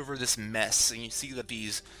 you look over this mess and you see that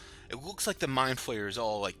these. It looks like the mind flayers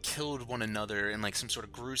all like killed one another in like some sort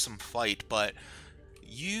of gruesome fight, but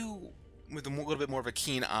you, with a little bit more of a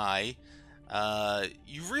keen eye,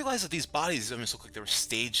 you realize that these bodies almost look like they were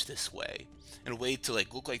staged this way, in a way to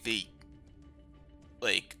like look like they,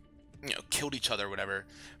 like, killed each other or whatever.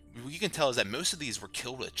 What you can tell is that most of these were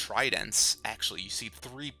killed with tridents. Actually, you see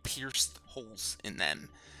 3 pierced holes in them,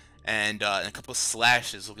 and a couple of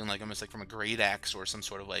slashes, looking like almost like from a great axe or some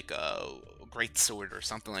sort of like a great sword or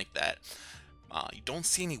something like that. You don't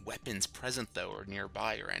see any weapons present though, or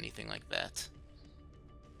nearby, or anything like that.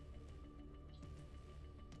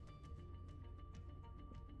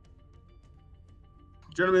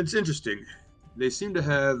 Gentlemen, it's interesting. They seem to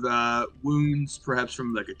have wounds, perhaps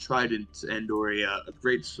from like a trident and or a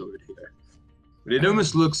great sword here. But it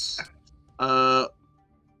almost looks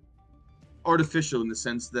artificial in the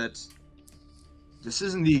sense that this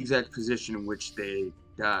isn't the exact position in which they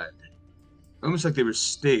died. Almost like they were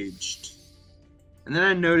staged. And then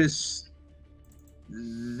I notice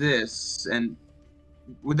this, and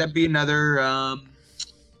would that be another a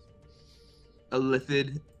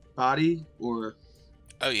lithid body, or?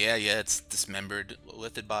 Oh yeah, it's dismembered,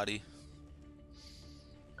 lifted body.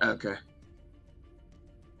 Okay.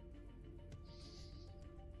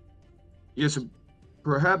 Yeah, so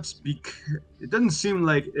perhaps it doesn't seem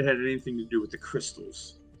like it had anything to do with the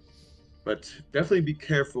crystals, but definitely be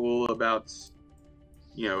careful about,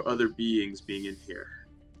 other beings being in here.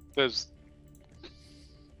 There's,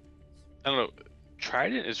 I don't know,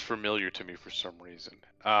 Trident is familiar to me for some reason.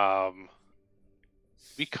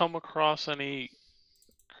 We come across any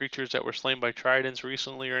creatures that were slain by tridents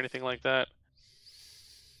recently or anything like that?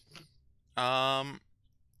 No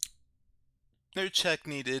check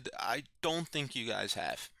needed. I don't think you guys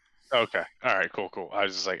have. Okay. All right. Cool. I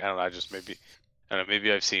was just like, I don't know. I don't know.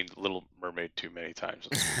 Maybe I've seen Little Mermaid too many times.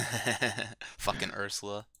 Fucking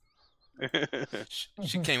Ursula.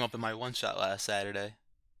 She came up in my one shot last Saturday.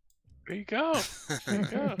 There you go. There you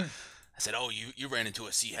go. I said, "Oh, you ran into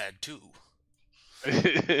a sea hag too."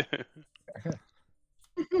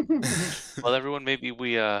 Well, everyone, maybe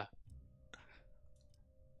I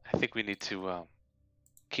think we need to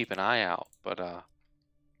keep an eye out, but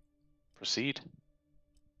proceed.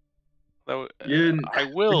 Though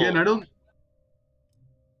I will. Again, I don't.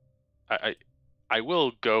 I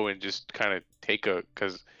will go and just kind of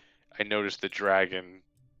because I noticed the dragon,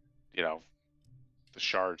 the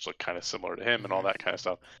shards look kind of similar to him and all that kind of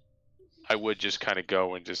stuff. I would just kind of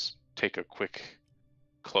go and just take a quick,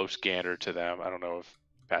 close gander to them. I don't know if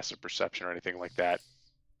passive perception or anything like that.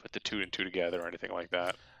 Put the 2 and 2 together or anything like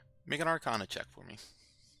that. Make an Arcana check for me.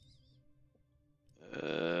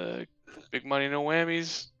 Big money, no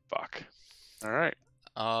whammies. Fuck. All right.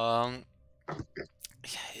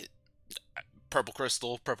 Purple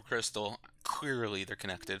crystal. Clearly, they're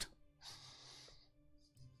connected.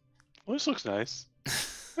 Well, this looks nice.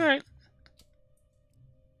 All right.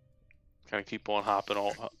 Kind of keep on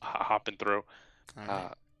hopping through.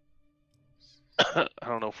 Right. I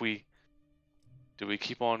don't know if do we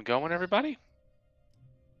keep on going, everybody?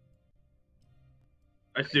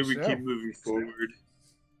 I think we So. keep moving forward.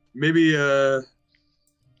 Maybe I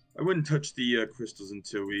wouldn't touch the crystals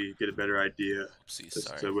until we get a better idea Oopsies, as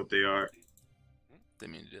sorry. to what they are.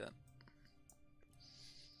 Didn't mean to do that.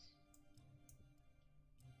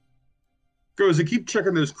 Goes, I keep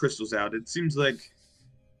checking those crystals out. It seems like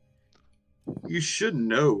you should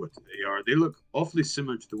know what they are. They look awfully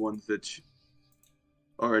similar to the ones that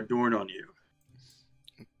are adorned on you.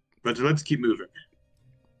 But let's keep moving.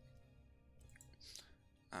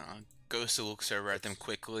 Ghost looks over at them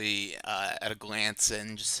quickly at a glance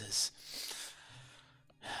and just says,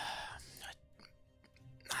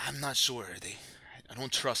 "I'm not sure. I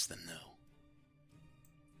don't trust them though."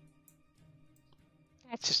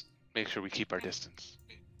 Let's just make sure we keep our distance.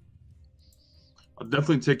 I'll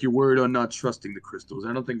definitely take your word on not trusting the crystals.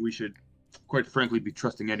 I don't think we should, quite frankly, be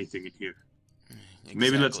trusting anything in here.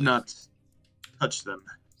 Maybe let's Exactly. not touch them.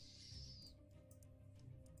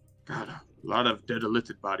 God, a lot of dead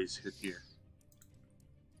illithid bodies in here.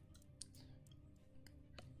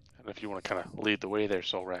 And if you want to kind of lead the way there,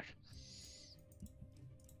 Solrak.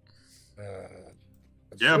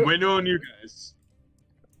 Yeah, I'm waiting on you guys.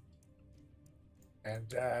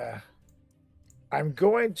 And I'm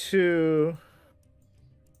going to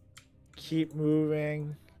keep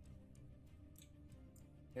moving.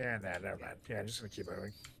 Yeah, nah, never mind. Yeah, I'm just gonna keep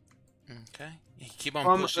moving. Okay. You keep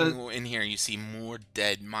on pushing in here. You see more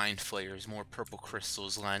dead mind flayers, more purple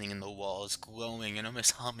crystals lining in the walls, glowing and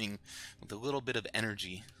almost humming with a little bit of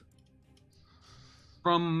energy.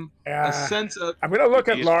 From a sense of... I'm gonna look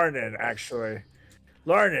at Larnan, actually.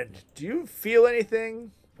 Larnan, do you feel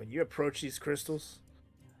anything when you approach these crystals?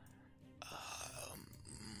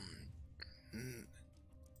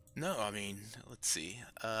 No, I mean, let's see.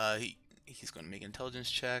 He's going to make an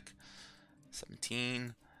intelligence check.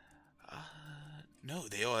 17. No,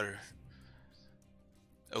 they are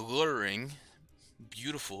alluring,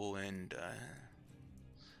 beautiful, and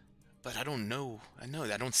but I don't know. I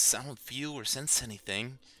don't feel or sense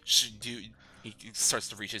anything. He starts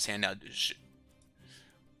to reach his hand out.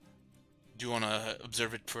 Do you want to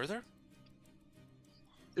observe it further?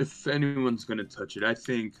 If anyone's gonna touch it, I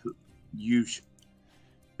think you should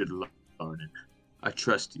learn it. I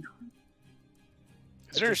trust you.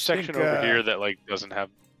 Is there a section over here that like doesn't have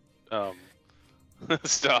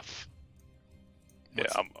stuff?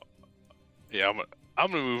 I'm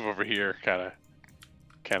gonna move over here, kind of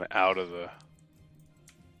out of the.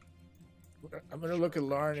 I'm gonna look at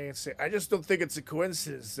Larney and say, I just don't think it's a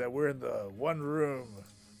coincidence that we're in the one room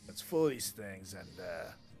that's full of these things, and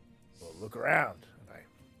we'll look around. And I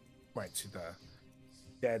point to the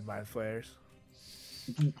dead mind flayers.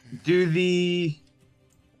 Do the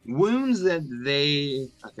wounds that they...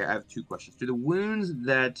 Okay, I have two questions. Do the wounds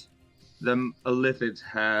that the illithids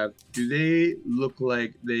have, do they look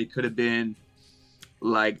like they could have been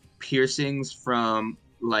like piercings from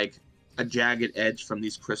like a jagged edge from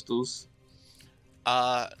these crystals?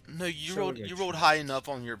 No, you rolled high enough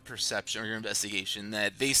on your perception or your investigation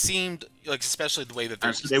that they seemed like, especially the way that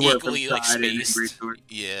they're equally like spaced.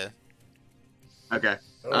 Yeah. Okay.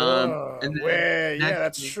 Yeah,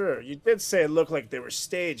 that's true. You did say it looked like they were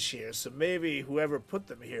staged here, so maybe whoever put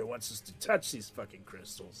them here wants us to touch these fucking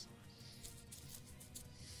crystals.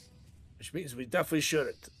 Which means we definitely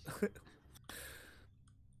shouldn't.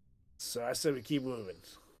 So I said we keep moving.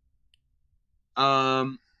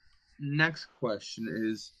 Next question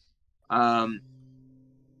is,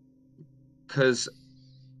 because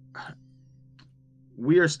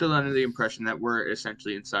we are still under the impression that we're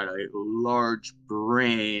essentially inside a large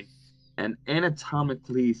brain, and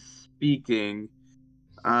anatomically speaking,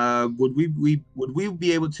 would we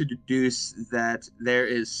be able to deduce that there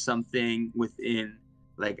is something within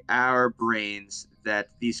like our brains that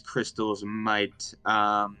these crystals might,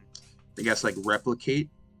 I guess, like replicate?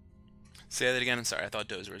 Say that again. I'm sorry. I thought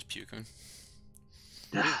Dozer was puking.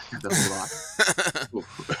 That's a lot.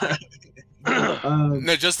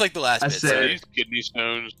 No, just like the last bit. These kidney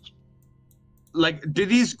stones. Like, do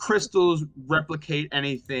these crystals replicate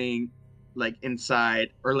anything, like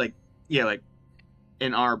inside, or like, yeah, like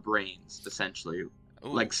in our brains, essentially? Ooh.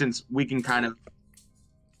 Like, since we can kind of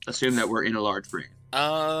assume that we're in a large brain.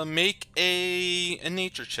 Make a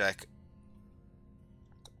nature check.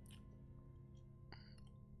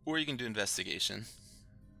 Or you can do investigation.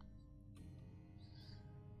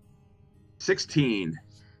 16.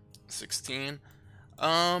 16.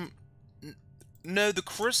 No, the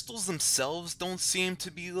crystals themselves don't seem to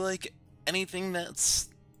be like anything that's,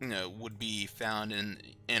 would be found in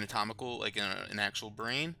anatomical, like in an actual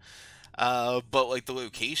brain. But like the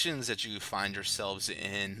locations that you find yourselves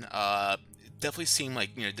in, definitely seem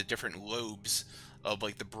like, the different lobes of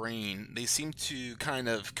like the brain. They seem to kind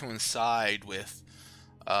of coincide with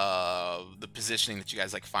the positioning that you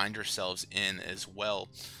guys like find yourselves in as well.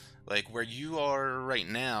 Like where you are right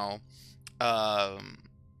now,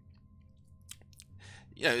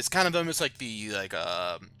 it's kind of almost like the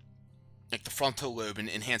frontal lobe and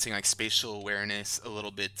enhancing like spatial awareness a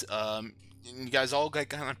little bit. You guys all like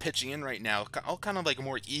kind of pitching in right now, all kind of like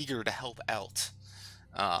more eager to help out,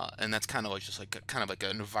 and that's kind of like just like kind of like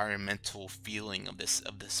an environmental feeling of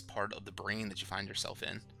this part of the brain that you find yourself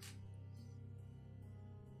in.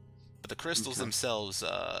 But the crystals themselves,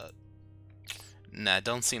 nah,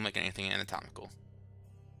 don't seem like anything anatomical.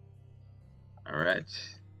 All right.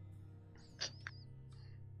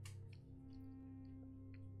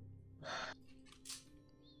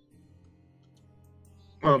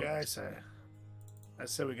 Well, Guys, I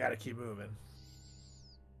said we gotta keep moving.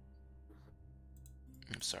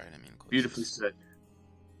 I'm sorry, I didn't mean to close beautifully this. said.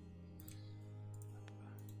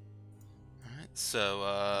 Alright, so,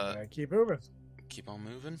 Gotta keep moving. keep on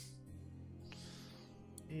moving.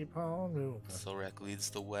 Keep on moving. Silrek leads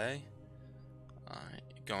the way. Alright,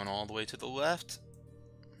 going all the way to the left.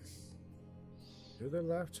 To the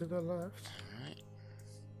left, to the left. Alright.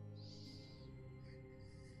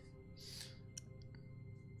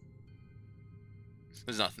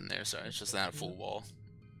 There's nothing there, sorry, it's just not a full wall.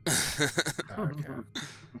 Okay.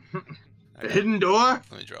 The hidden door?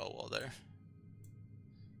 Let me draw a wall there.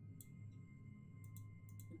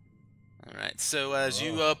 Alright, so as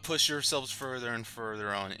you push yourselves further and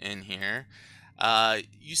further on in here,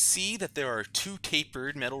 you see that there are two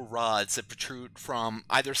tapered metal rods that protrude from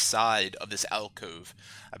either side of this alcove,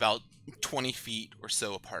 about 20 feet or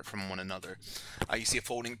so apart from one another. You see a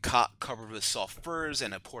folding cot covered with soft furs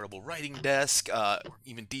and a portable writing desk,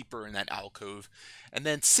 even deeper in that alcove. And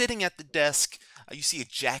then sitting at the desk, you see a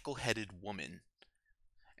jackal-headed woman.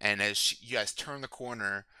 And as you guys turn the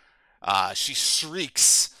corner, she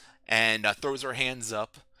shrieks and throws her hands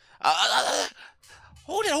up.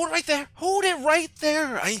 Hold it right there! Hold it right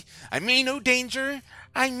there! I mean no danger.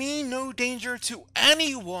 I mean no danger to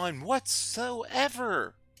anyone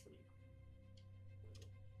whatsoever.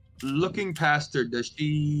 Looking past her, does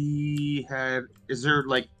she have? Is there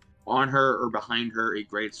like on her or behind her a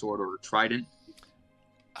great sword or a trident?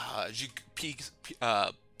 As you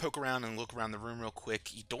poke around and look around the room real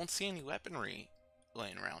quick, you don't see any weaponry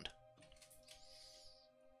laying around.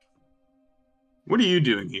 What are you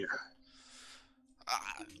doing here?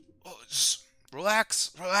 Just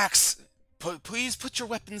relax, relax. Please put your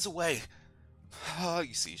weapons away.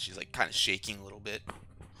 You see, she's like kind of shaking a little bit.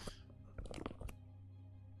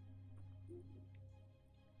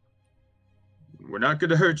 We're not going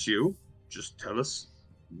to hurt you. Just tell us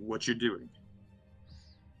what you're doing.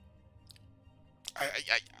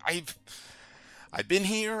 I've been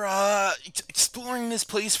here exploring this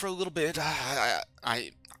place for a little bit.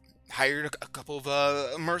 I hired a couple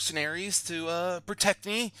of mercenaries to protect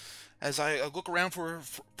me as I look around for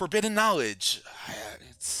forbidden knowledge.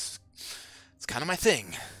 It's kind of my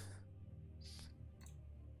thing.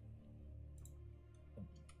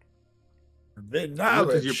 Forbidden knowledge.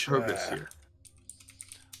 What is your purpose here?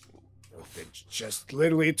 They just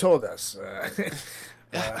literally told us.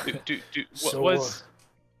 Would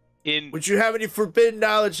you have any forbidden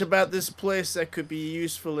knowledge about this place that could be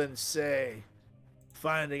useful in, say,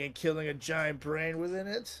 finding and killing a giant brain within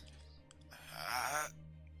it?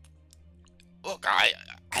 Look, I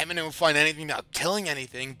haven't able to find anything about killing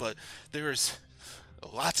anything, but there's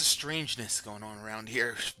lots of strangeness going on around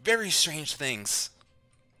here. Very strange things.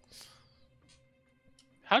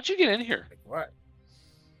 How'd you get in here? Like what?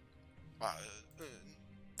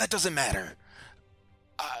 That doesn't matter.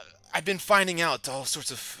 I've been finding out all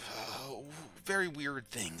sorts of very weird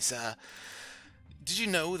things. Did you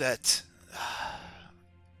know that,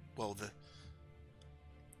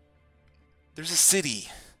 there's a city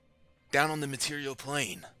down on the material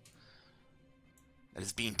plane that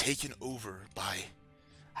is being taken over by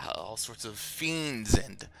all sorts of fiends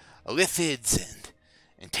and lithids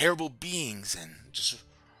and terrible beings and just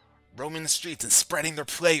roaming the streets and spreading their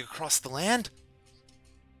plague across the land?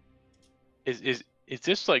 Is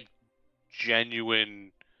this like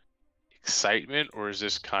genuine excitement, or is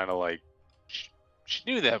this kind of like she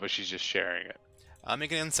knew that, but she's just sharing it?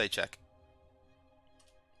 Make an insight check.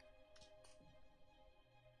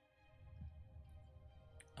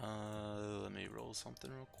 Let me roll something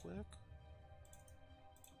real quick.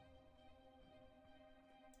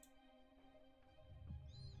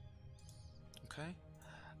 Okay.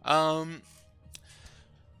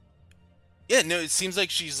 Yeah, no, it seems like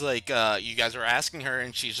she's like, you guys are asking her,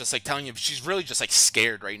 and she's just like telling you, she's really just like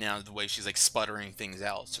scared right now, the way she's like sputtering things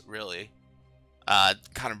out, really.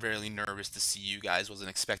 Kind of really nervous to see you guys, wasn't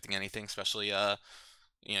expecting anything, especially,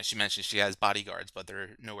 you know, she mentioned she has bodyguards, but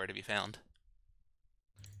they're nowhere to be found.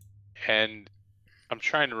 And I'm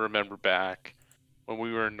trying to remember back when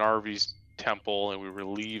we were in Narvi's temple and we were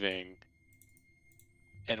leaving,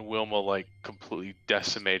 and Wilma like completely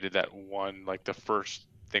decimated that one, like the first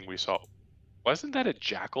thing we saw. Wasn't that a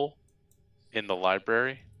jackal in the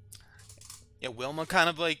library? Yeah, Wilma kind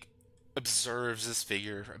of like observes this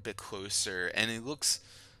figure a bit closer, and it looks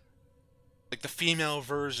like the female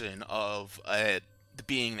version of the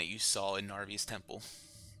being that you saw in Narvi's temple.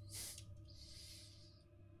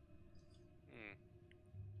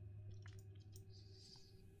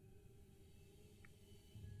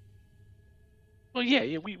 Well,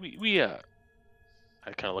 yeah, we I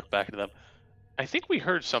kind of look back at them. I think we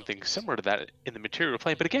heard something similar to that in the material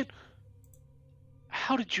plane, but again,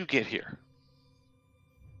 how did you get here?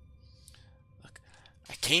 Look,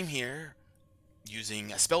 I came here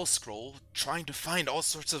using a spell scroll, trying to find all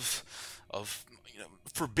sorts of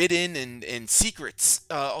forbidden and secrets,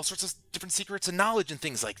 all sorts of different secrets and knowledge and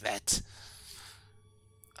things like that.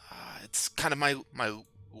 It's kind of my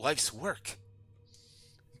life's work.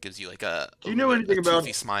 Gives you like a Do you know anything about?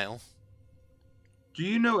 toothy smile. Do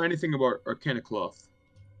you know anything about Arcana Cloth?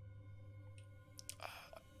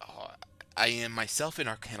 I am myself an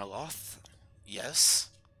Arcanoloth. Yes.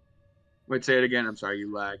 Wait, say it again. I'm sorry, you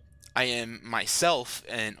lagged. I am myself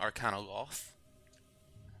an Arcanoloth.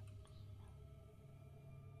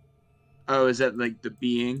 Oh, is that like the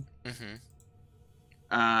being? Mm-hmm.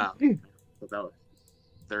 So that was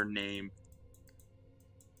their name.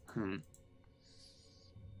 Look,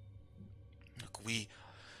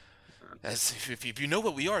 as if you know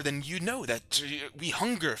what we are, then you know that we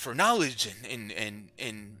hunger for knowledge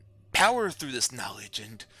and power through this knowledge,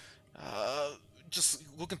 and just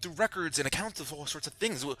looking through records and accounts of all sorts of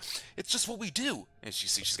things. It's just what we do. And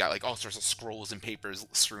she's got like all sorts of scrolls and papers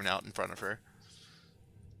strewn out in front of her.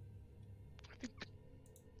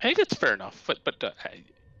 I think that's fair enough, but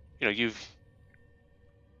you're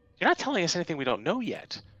not telling us anything we don't know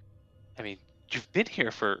yet. I mean, you've been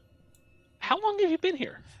here for how long have you been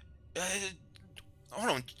here? Hold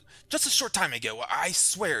on, just a short time ago. I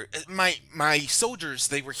swear, my soldiers,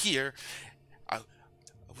 they were here. I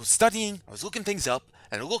was studying, I was looking things up,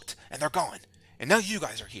 and I looked, and they're gone. And now you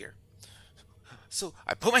guys are here. So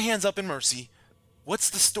I put my hands up in mercy. What's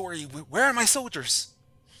the story? Where are my soldiers?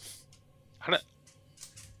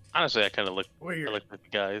 Honestly, I kind of look at the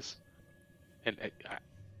guys, and it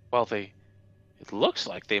looks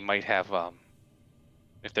like they might have,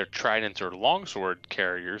 if they're trident or longsword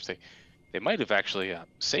carriers, they might have actually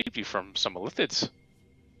saved you from some Illithids.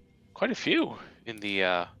 Quite a few in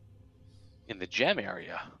the gem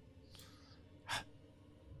area.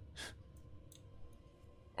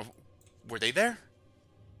 Were they there?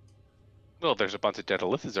 Well, there's a bunch of dead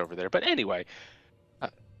Illithids over there, but anyway.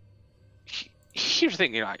 Here's the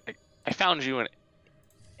thing, I found you and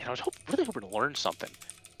I was really hoping to learn something.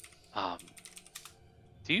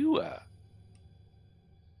 Do you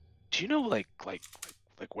know like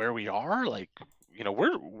where we are? Like,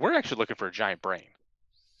 we're actually looking for a giant brain.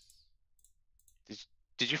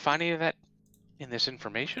 Did you find any of that in this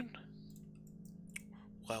information?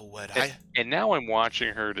 Well, and now I'm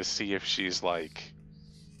watching her to see if she's like,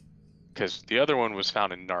 because the other one was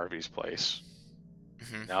found in Narvi's place.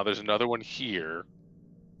 Mm-hmm. Now there's another one here.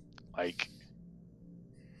 Like,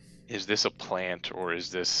 is this a plant or is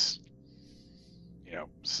this,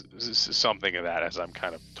 something of that? As I'm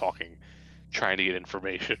kind of trying to get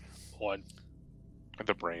information on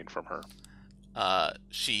the brain from her.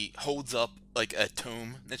 She holds up like a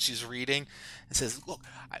tome that she's reading and says, "Look,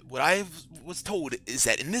 what I was told is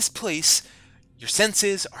that in this place, your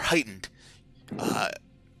senses are heightened.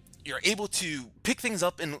 You're able to pick things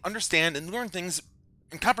up and understand and learn things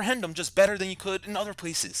and comprehend them just better than you could in other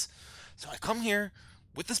places. So I come here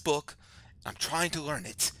with this book, and I'm trying to learn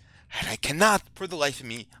it, and I cannot, for the life of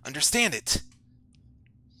me, understand it."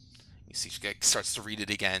 You see, she starts to read it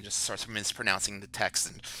again, just starts mispronouncing the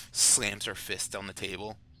text and slams her fist on the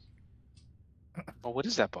table. Well, what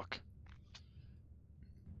is that book?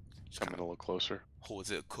 I'm going to look closer.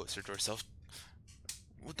 Holds it closer to herself.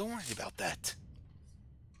 Well, don't worry about that.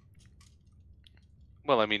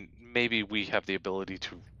 Well, I mean, maybe we have the ability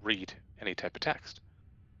to read any type of text.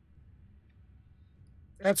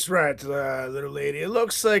 That's right, little lady. It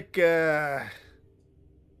looks like your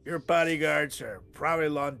bodyguards are probably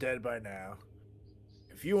long dead by now.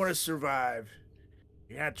 If you want to survive,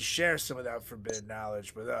 you have to share some of that forbidden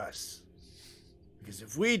knowledge with us. Because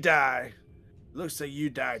if we die, it looks like you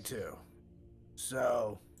die too.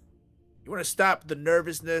 So, you want to stop the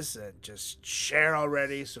nervousness and just share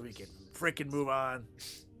already so we can freaking move on?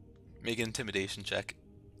 Make an intimidation check.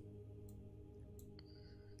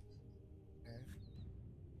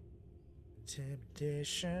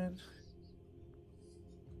 Intimidation.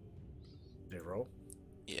 Did it roll?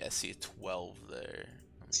 Yeah, I see a 12 there.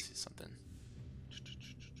 Let me see something.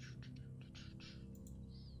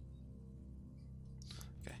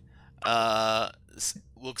 Okay.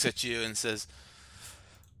 Looks at you and says,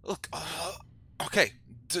 "Look, okay,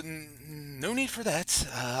 no need for that."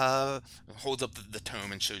 Holds up the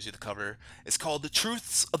tome and shows you the cover. It's called The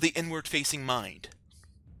Truths of the Inward-Facing Mind.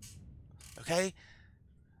 Okay?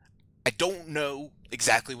 I don't know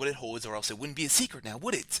exactly what it holds, or else it wouldn't be a secret now,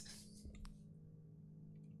 would it?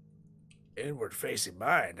 Inward-facing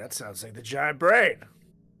mind? That sounds like the giant brain.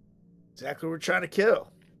 exactly what we're trying to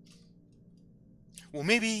kill. Well,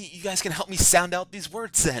 maybe you guys can help me sound out these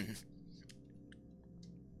words then.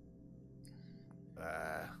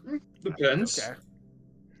 Depends. Okay.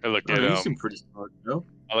 I look Oh, at you seem pretty smart, though.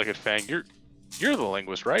 I look at Fang. You're the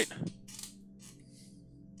linguist, right?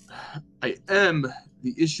 I am.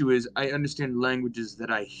 The issue is, I understand languages that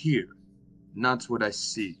I hear, not what I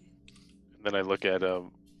see. And then I look at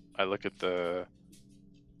the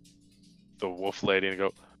wolf lady and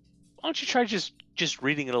go, why don't you try just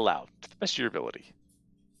reading it aloud to the best of your ability?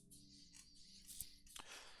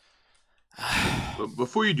 But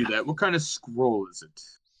before you do that, what kind of scroll is it?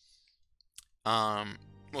 Well,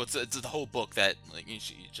 it's the whole book that like you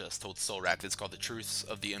just told Solrak. It's called The Truths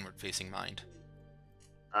of the Inward-Facing Mind.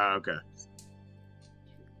 Okay.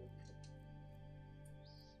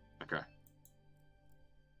 Okay.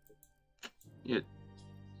 Yeah.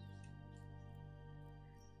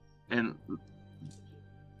 And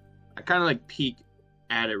I kind of like peek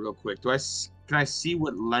at it real quick. Can I see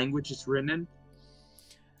what language it's written in?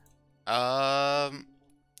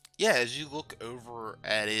 Yeah, as you look over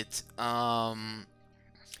at it,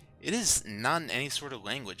 it is not in any sort of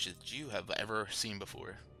language that you have ever seen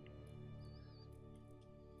before.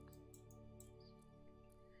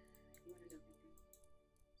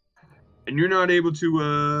 And you're not able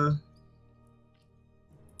to,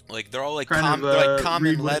 Like they're all like kind of, they're like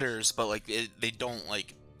common read what- letters, but like they don't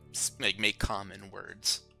like make common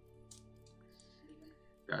words.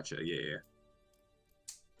 Gotcha, yeah.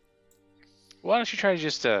 Why don't you try to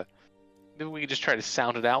just maybe we can just try to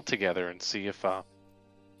sound it out together and see if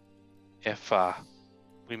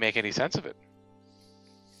we make any sense of it.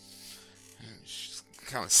 She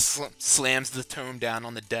kind of slams the tome down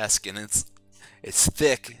on the desk, and it's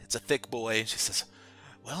thick. It's a thick boy. And she says,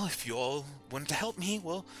 "Well, if you all want to help me,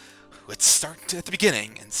 well, let's start at the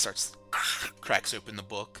beginning." And cracks open the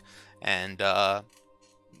book, and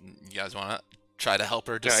you guys want to try to help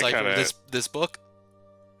her decipher this book?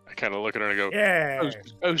 I kind of look at her and go, Yeah.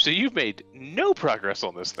 oh, so you've made no progress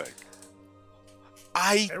on this thing.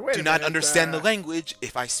 I Hey, wait do a not minute, understand the language.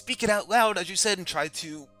 If I speak it out loud, as you said, and try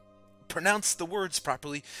to pronounce the words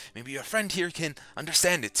properly, maybe your friend here can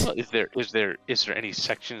understand it. Well, is there any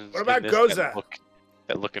sections What about in this Goza?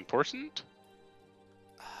 that look important?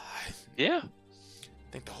 I Yeah.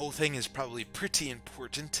 think the whole thing is probably pretty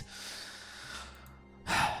important.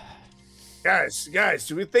 Guys,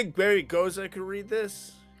 do we think Barry Goza could read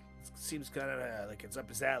this? Seems kind of like it's up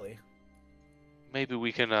his alley. Maybe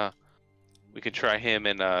we can try him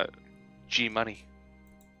and G Money.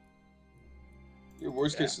 Your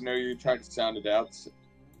worst case scenario, you're trying to sound it out.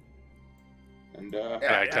 And,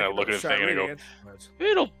 I kinda look at the thing and I go,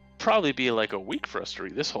 It'll probably be like a week for us to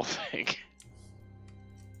read this whole thing.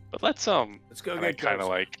 But let's go and get I kind of Goza.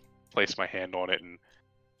 like place my hand on it and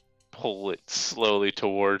pull it slowly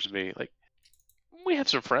towards me. Like, we have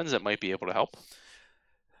some friends that might be able to help.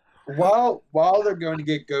 while they're going to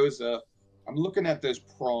get Goza, I'm looking at those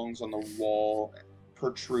prongs on the wall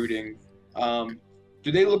protruding.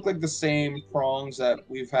 Do they look like the same prongs that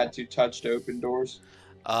we've had to touch to open doors?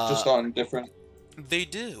 Just on different... They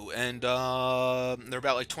do, and they're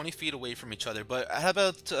about like 20 feet away from each other. But how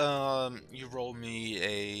about you roll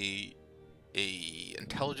me a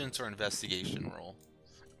intelligence or investigation roll,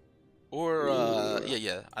 or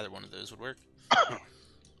yeah, either one of those would work.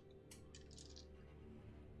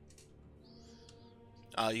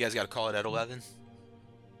 You guys got to call it at 11.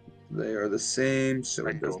 They are the same, so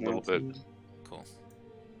I can go a little bit. Cool.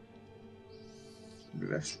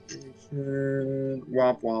 Investigation...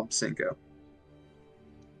 Womp womp, Cinco.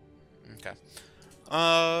 Okay.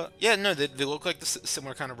 Yeah, no, they look like the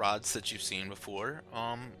similar kind of rods that you've seen before.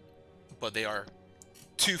 But they are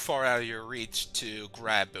too far out of your reach to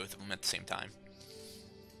grab both of them at the same time.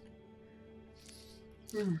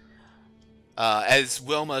 As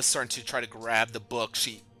Wilma's starting to try to grab the book,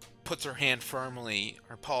 she puts her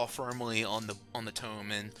paw firmly on the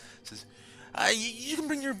tome and says, "You can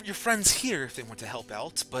bring your friends here if they want to help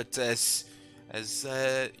out, but as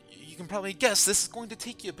you can probably guess, this is going to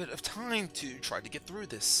take you a bit of time to try to get through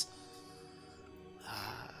this.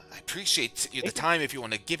 I appreciate the time if you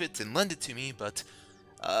want to give it and lend it to me, but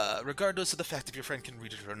regardless of the fact if your friend can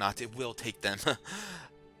read it or not, it will take them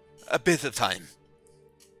a bit of time."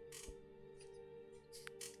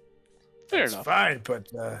 Fair It's enough. fine, but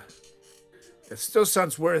it still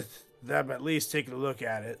sounds worth them at least taking a look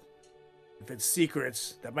at it. If it's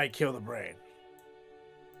secrets, that might kill the brain.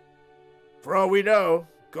 For all we know,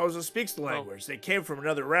 Goza speaks the language. They came from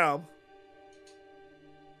another realm,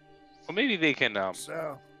 Well, maybe they can so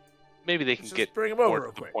get just bring him more over to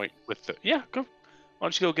real the quick. point with the. Yeah, go. Why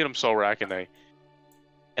don't you go get him, Solrak, and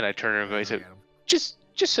And I turn to him and I say, Look at him.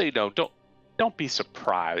 just so you know, don't be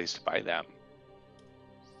surprised by them.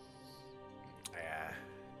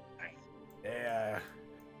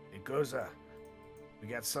 It goes. We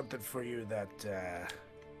got something for you that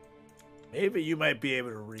maybe you might be able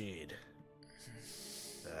to read.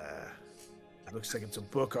 It looks like it's a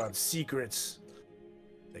book on secrets.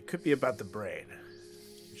 That could be about the brain.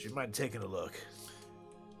 Would you mind taking a look?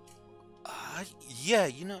 Yeah,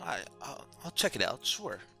 you know, I'll check it out.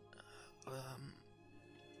 Sure.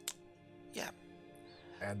 Yeah.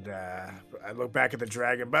 And I look back at the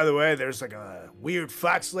dragon. By the way, there's like a weird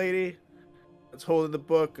fox lady that's holding the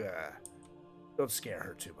book. Don't scare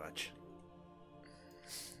her too much.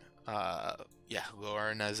 Yeah,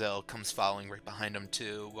 Lauren Azel comes following right behind him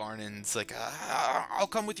too. Larnen's like, I'll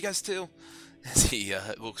come with you guys too. As he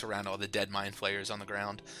looks around all the dead mind flayers on the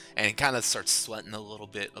ground, and he kind of starts sweating a little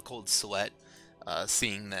bit, a cold sweat,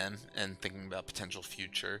 seeing them and thinking about potential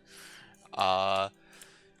future.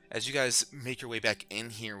 As you guys make your way back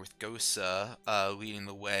in here with Gosa leading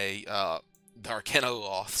the way, the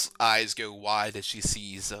Arcanoloth's eyes go wide as she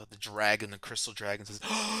sees the dragon, the crystal dragon. Says,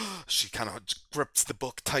 she kind of grips the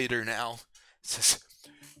book tighter now. Says,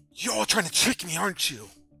 "You're all trying to trick me, aren't you?"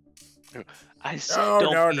 I said,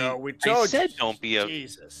 No. We told said you.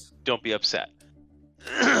 Jesus. Don't be upset.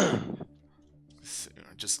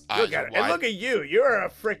 Just Look eyes at it. wide. And look at you. You're a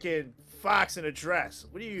freaking fox in a dress.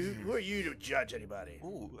 What are you? Who are you to judge anybody?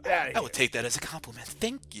 Ooh, Get outta I would here. take that as a compliment.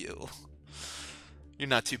 Thank you. You're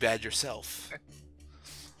not too bad yourself.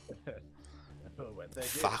 Oh, well, thank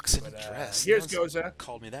you. Fox in a But, dress. Here's No one's Goza.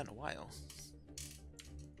 called me that in a while.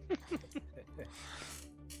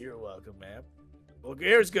 You're welcome, ma'am. Well,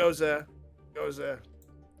 here's Goza. Goza,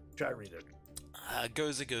 try to read it.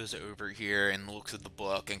 Goza goes over here and looks at the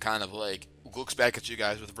book and kind of like looks back at you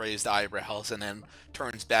guys with raised eyebrows and then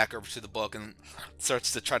turns back over to the book and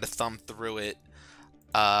starts to try to thumb through it.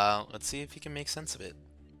 Let's see if he can make sense of it.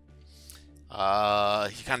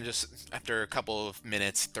 He kind of just, after a couple of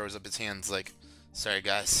minutes, throws up his hands like, "Sorry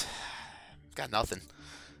guys, got nothing.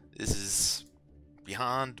 This is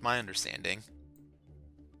beyond my understanding."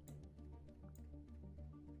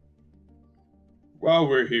 While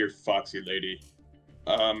we're here, Foxy Lady,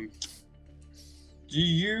 do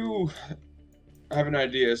you have an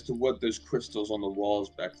idea as to what those crystals on the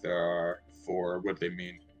walls back there are for, what they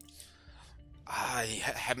mean? I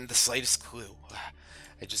haven't the slightest clue.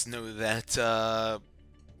 I just know that, I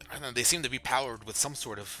don't know, they seem to be powered with some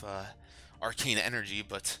sort of, arcane energy,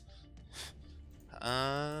 but,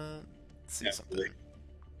 let's see Yeah, something. really.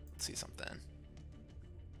 Let's see something.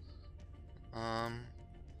 Yeah.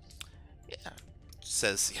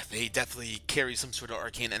 Says, yeah, they definitely carry some sort of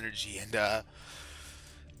arcane energy, and,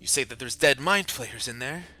 you say that there's dead mind flayers in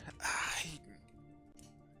there. I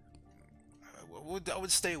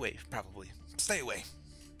would stay away, probably. Stay away.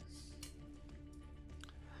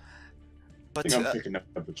 I But, think I'm picking up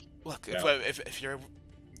what look, Yeah. if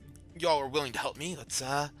y'all are willing to help me, let's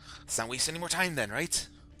not waste any more time then, right?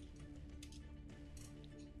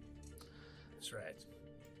 That's right.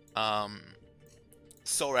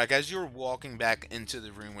 Solrak, as you're walking back into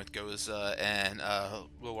the room with Goza and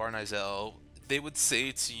Loar Nizel, they would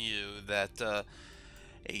say to you that,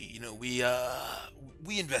 hey, you know, we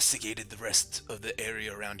investigated the rest of the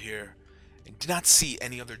area around here and did not see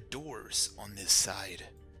any other doors on this side.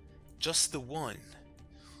 Just the one.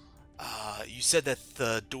 You said that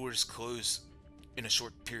the doors close in a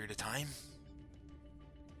short period of time?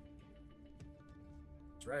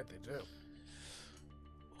 That's right, they do.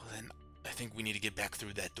 Well then, I think we need to get back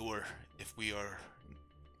through that door if we are...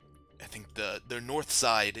 I think the north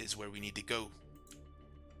side is where we need to go.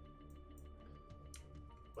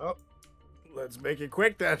 Well, let's make it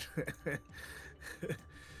quick then.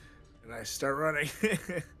 And I start running.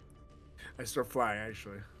 I start flying,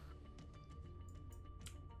 actually.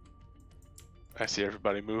 I see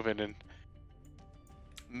everybody moving, and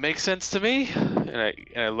makes sense to me. And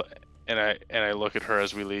I look at her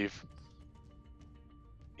as we leave.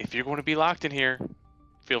 If you're going to be locked in here,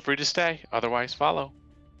 feel free to stay. Otherwise, follow.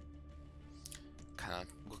 Kind of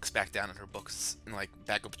looks back down at her books and like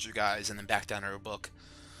back up at you guys and then back down at her book.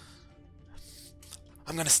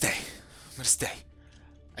 I'm gonna stay. I'm gonna stay.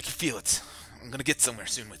 I can feel it. I'm gonna get somewhere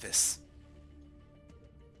soon with this.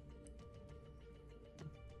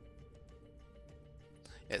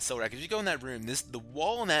 Yeah, Solrak, if you go in that room, the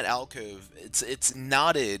wall in that alcove, it's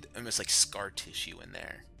knotted, almost like scar tissue in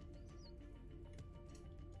there.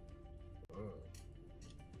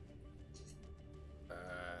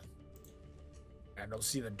 I don't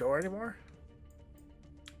see the door anymore.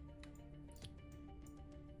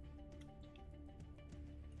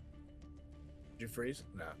 Did you freeze?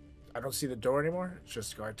 No. I don't see the door anymore. It's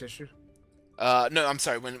just scar tissue. No, I'm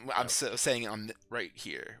sorry. When I'm saying on right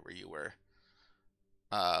here where you were.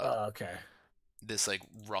 Oh, okay. This like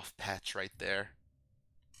rough patch right there.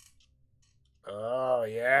 Oh,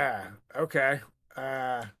 yeah. Okay.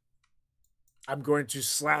 I'm going to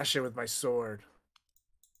slash it with my sword.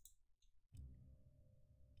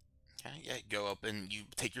 Okay, yeah, go up and you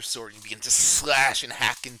take your sword and you begin to slash and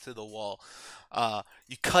hack into the wall.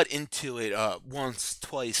 You cut into it once,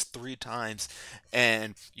 twice, 3 times,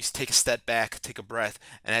 and you take a step back, take a breath,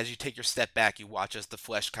 and as you take your step back, you watch as the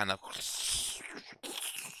flesh kind of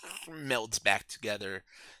melts back together,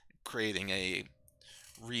 creating a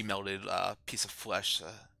remelted piece of flesh,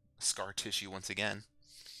 scar tissue once again.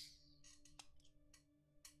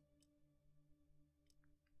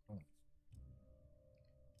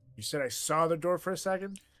 You said I saw the door for a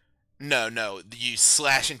second? No, no. You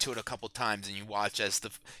slash into it a couple times, and you watch as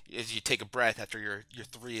you take a breath after your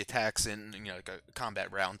 3 attacks in like a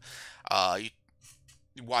combat round.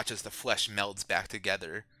 You watch as the flesh melds back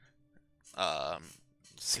together,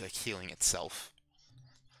 see like healing itself.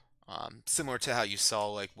 Similar to how you saw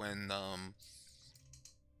like when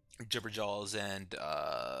Jibberjaws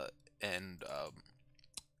and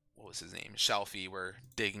what was his name? Shalfie were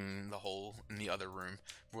digging the hole in the other room.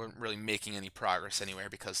 Weren't really making any progress anywhere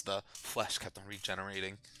because the flesh kept on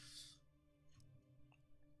regenerating.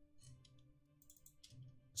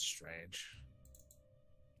 Strange.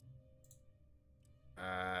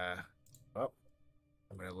 Well,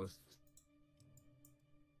 I'm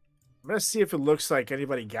gonna see if it looks like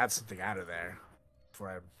anybody got something out of there before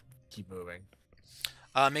I keep moving.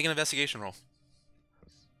 Make an investigation roll.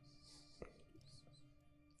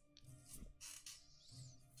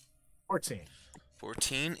 14.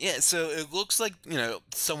 14? Yeah, so it looks like,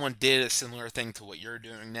 someone did a similar thing to what you're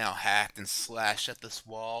doing now, hacked and slashed at this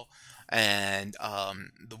wall, and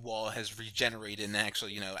the wall has regenerated, and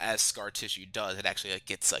actually, as scar tissue does, it actually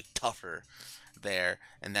gets tougher there,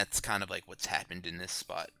 and that's kind of like what's happened in this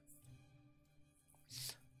spot.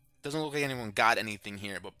 Doesn't look like anyone got anything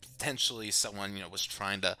here, but potentially someone, was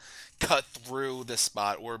trying to cut through this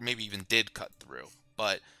spot, or maybe even did cut through,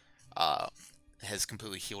 but has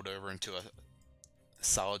completely healed over into a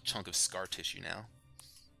solid chunk of scar tissue now.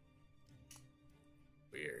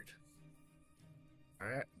 Weird.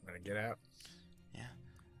 Alright, I'm gonna get out. Yeah.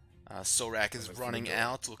 Solrak is running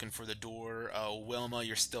out, looking for the door. Wilma,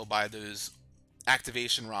 you're still by those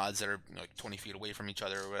activation rods that are like 20 feet away from each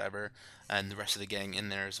other or whatever, and the rest of the gang in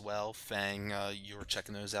there as well. Fang, you were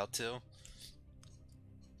checking those out too?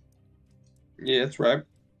 Yeah, that's right.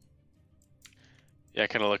 Yeah, I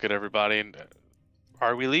kind of look at everybody and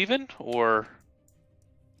are we leaving or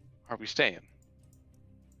are we staying?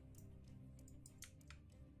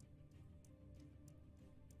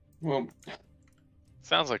 Well,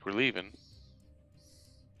 Sounds like we're leaving.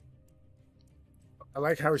 I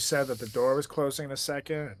like how he said that the door was closing in a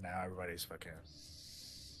second, and now everybody's fucking.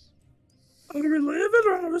 Are we leaving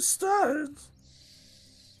or are we staying?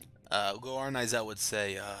 Goar Nizel would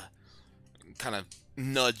say, kind of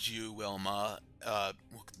nudge you, Wilma.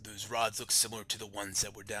 Look, those rods look similar to the ones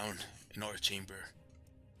that were down in our chamber.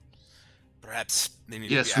 Perhaps they need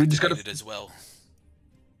to be activated as well.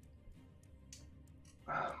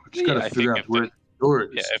 We just gotta figure out where the door is.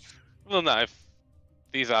 Yeah, if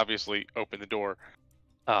these obviously open the door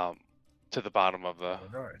to the bottom of the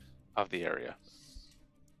area.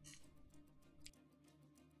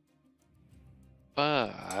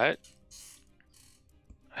 But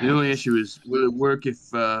the only issue is, will it work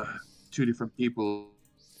if 2 different people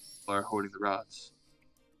are holding the rods?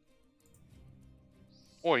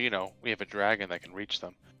 Or, we have a dragon that can reach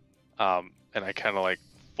them. And I kind of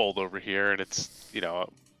fold over here and it's,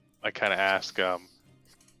 I kind of ask, do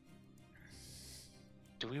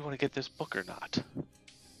we want to get this book or not?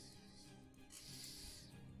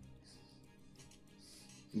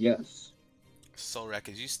 Yes. Solrak,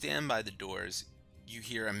 as you stand by the doors, you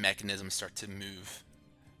hear a mechanism start to move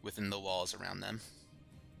within the walls around them.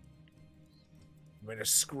 I'm gonna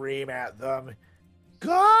scream at them.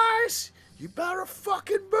 Guys, you better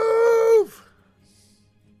fucking move!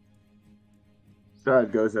 Go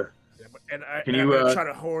ahead, Goza. And I'm gonna try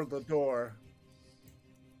to hold the door.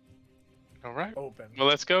 All right. Open. Well,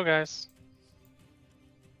 let's go, guys.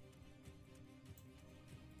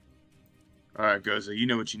 All right, Goza, you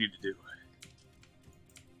know what you need to do.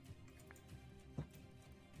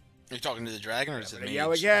 Are you talking to the dragon or is it me?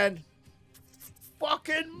 Yell again.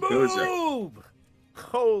 Fucking move! Goza.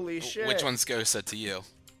 Holy shit. Which one's Gosa to you?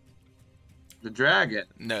 The dragon.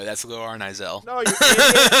 No, that's Loar Nizel. No, you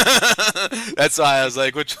idiot. That's why I was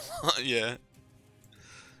like, which one? Yeah.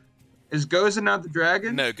 Is Goza not the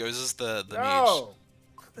dragon? No, Goes is the mage. No.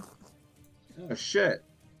 Oh shit.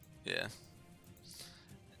 Yeah.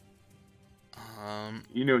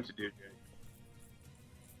 You know what to do, Jay.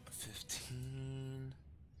 15.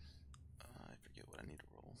 I forget what I need to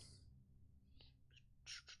roll.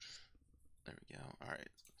 There we go. All right.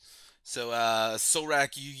 So,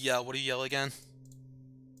 Solrak, you yell. What do you yell again?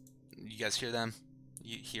 You guys hear them?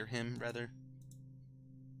 You hear him, rather?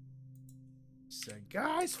 Said,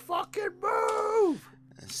 guys, fucking move!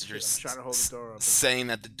 As you're I'm trying to hold the door open. saying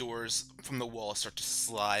that, the doors from the wall start to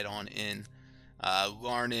slide on in.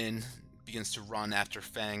 Larnin begins to run after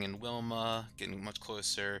Fang and Wilma, getting much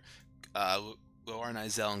closer. Lauren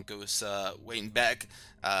Izel and Ghost waiting back.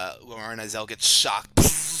 Lauren Izel gets shocked,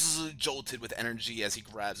 jolted with energy as he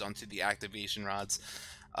grabs onto the activation rods.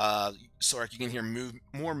 Sorek, you can hear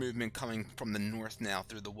more movement coming from the north now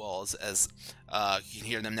through the walls, as you can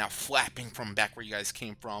hear them now flapping from back where you guys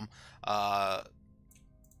came from.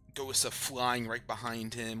 Gosa flying right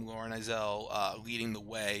behind him, Lauren Izel leading the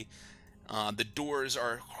way. The doors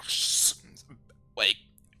are like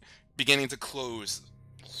beginning to close,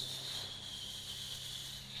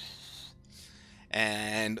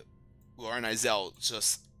 and Lauren Izel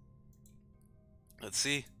just, let's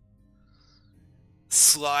see,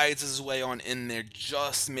 slides his way on in there,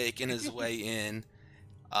 just making his way in.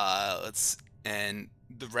 And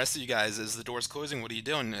the rest of you guys, as the door's closing, what are you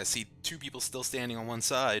doing? I see two people still standing on one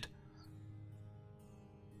side.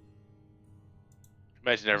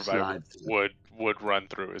 Imagine everybody would run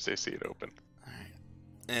through as they see it open. Alright.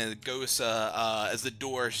 And it goes, as the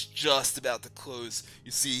door's just about to close,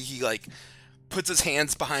 you see he, like, puts his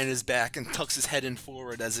hands behind his back and tucks his head in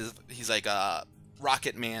forward as if he's like a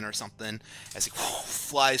Rocket Man or something, as he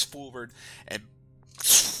flies forward, and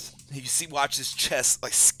watch his chest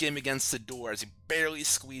like skim against the door as he barely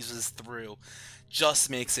squeezes through, just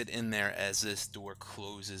makes it in there as this door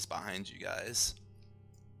closes behind you guys,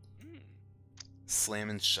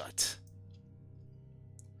 slamming shut.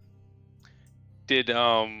 Did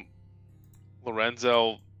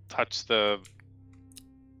Lorenzo touch the?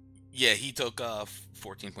 Yeah, he took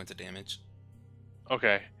 14 points of damage.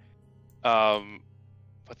 Okay.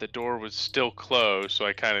 But the door was still closed, so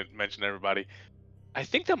I kind of mentioned to everybody, I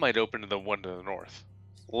think that might open to the one to the north.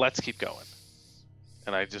 Let's keep going.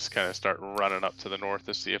 And I just kind of start running up to the north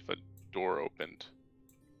to see if a door opened.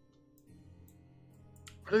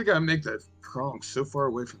 Why do they gotta make that prong so far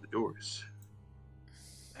away from the doors?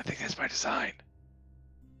 I think that's by design.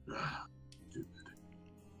 Stupid.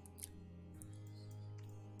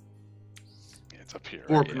 Yeah, it's up here.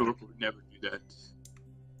 Bork Right? Nork would never do that.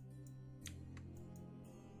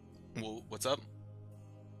 Well, what's up? I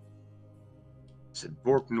said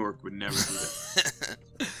Borknork would never do that.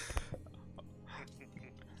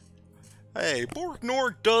 Hey,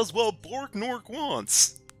 Borknork does what Borknork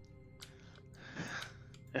wants.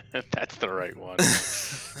 That's the right one.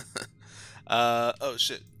 Oh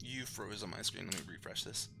shit, you froze on my screen. Let me refresh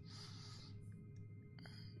this.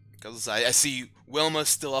 Because I see Wilma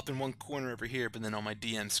still up in one corner over here, but then on my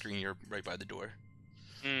DM screen, you're right by the door.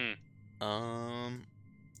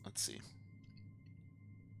 Let's see.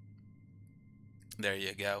 There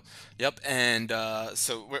you go. Yep, and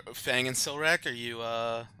so Fang and Silrak, are you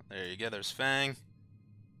there you go, there's Fang.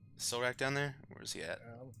 Silrak down there? Where's he at?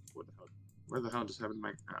 What the hell? Where the hell just happened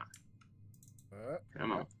to my... What?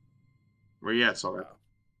 Come on. Where you at, Silrak?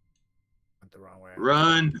 Went the wrong way.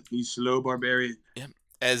 Run, you slow barbarian. Yep.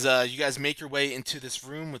 As you guys make your way into this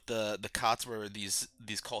room with the cots where these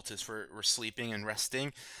cultists were sleeping and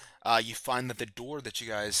resting, you find that the door that you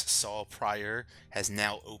guys saw prior has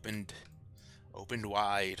now opened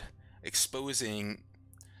wide, exposing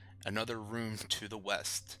another room to the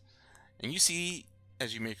west. And you see,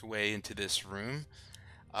 as you make your way into this room,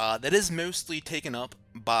 that is mostly taken up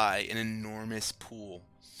by an enormous pool,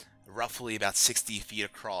 roughly about 60 feet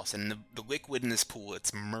across. And the liquid in this pool,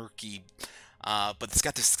 it's murky, but it's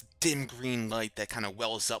got this dim green light that kind of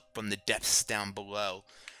wells up from the depths down below.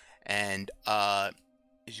 And as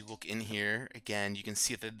you look in here, again, you can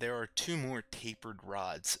see that there are two more tapered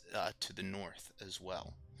rods to the north as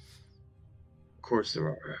well. Of course there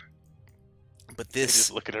are. But I this...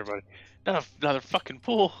 just look at everybody. Another fucking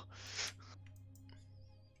pool.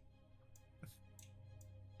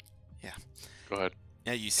 Yeah. Go ahead.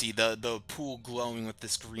 Yeah, you see the pool glowing with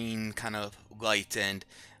this green kind of light, and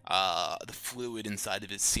the fluid inside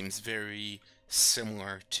of it seems very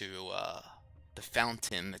similar to the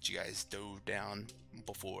fountain that you guys dove down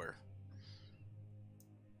before.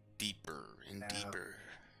 Deeper and deeper.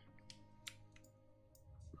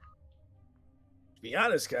 To be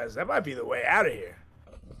honest, guys, that might be the way out of here.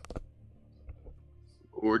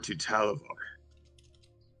 or to Talavar.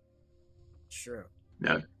 Sure.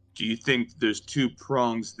 Now, do you think there's two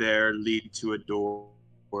prongs there leading to a door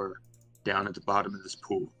down at the bottom of this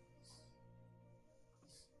pool?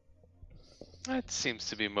 That seems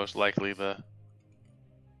to be most likely the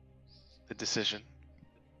decision.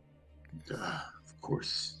 Of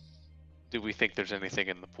course. Do we think there's anything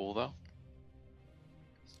in the pool, though?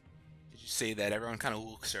 Did you say that? Everyone kind of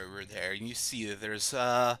looks over there, and you see that there's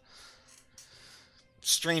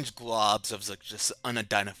strange globs of like just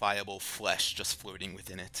unidentifiable flesh just floating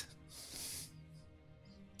within it.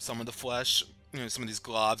 Some of the flesh, some of these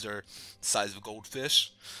globs are the size of a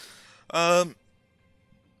goldfish, but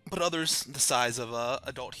others the size of a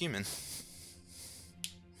adult human.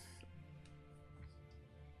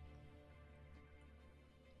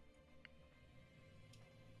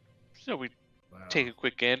 So we Wow. take a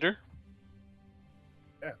quick gander.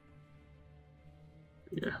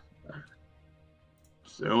 Yeah.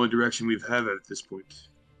 It's the only direction we've had at this point.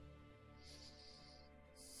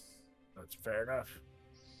 That's fair enough.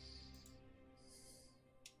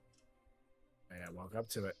 I walk up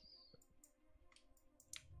to it.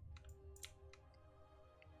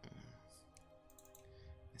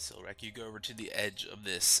 So, Rek, you go over to the edge of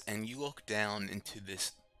this, and you look down into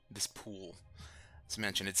this pool. As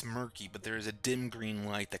mentioned, it's murky, but there is a dim green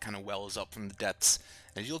light that kind of wells up from the depths.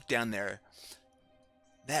 As you look down there,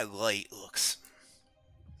 that light looks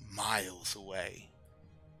miles away.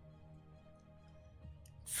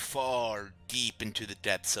 Far deep into the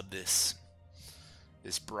depths of this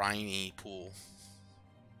briny pool.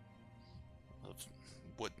 Of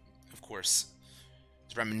what, of course,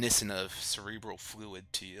 is reminiscent of cerebral fluid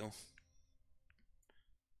to you.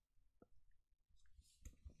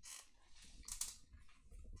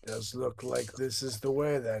 Does look like this is the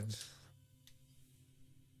way then.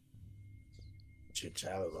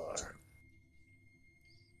 Chitalavar.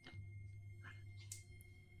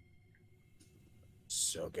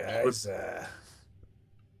 So guys,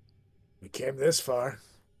 we came this far.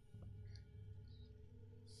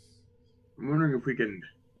 I'm wondering if we can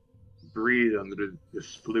breathe under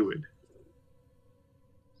this fluid.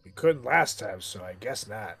 We couldn't last time, so I guess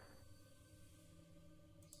not.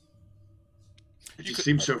 It just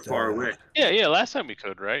seems so far away. Yeah. Last time we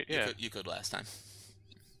could, right? Yeah. You could last time.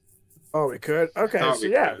 Oh, we could? Okay, Thought so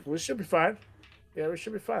we yeah, could. we should be fine. Yeah, we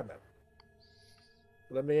should be fine then.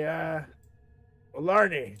 Let me,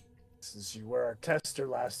 Larny, since you were our tester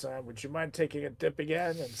last time, would you mind taking a dip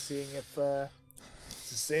again and seeing if it's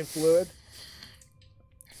the same fluid?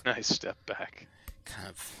 Nice step back. Kind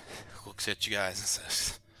of looks at you guys and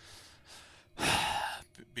says,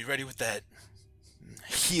 be ready with that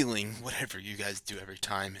healing, whatever you guys do every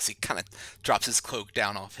time, as he kind of drops his cloak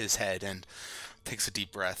down off his head and takes a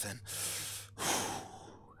deep breath and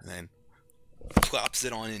then plops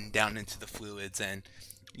it on and down into the fluids, and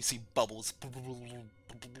you see bubbles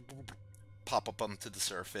pop up onto the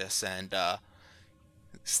surface, and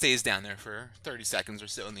stays down there for 30 seconds or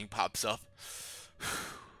so, and then pops up.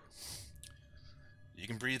 You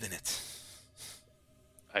can breathe in it.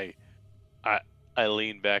 I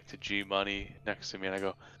lean back to G Money next to me and I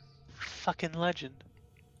go, "Fucking legend."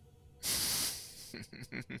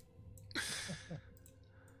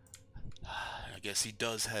 I guess he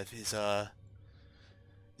does have his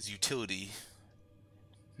utility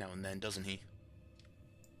now and then, doesn't he?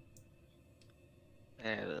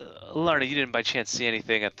 Larna, you didn't by chance see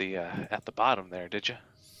anything at the bottom there, did you?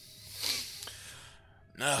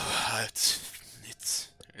 No,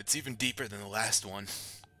 it's even deeper than the last one.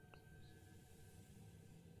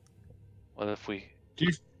 What if we? Do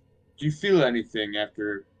you feel anything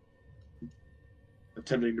after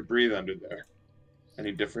attempting to breathe under there?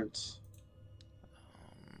 Any difference?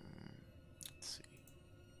 Let's see.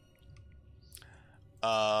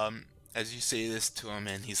 As you say this to him,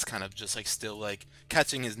 and he's kind of just like still like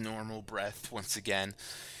catching his normal breath once again.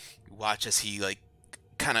 You watch as he like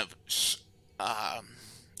kind of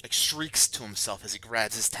like shrieks to himself as he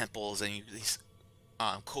grabs his temples and he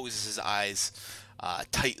closes his eyes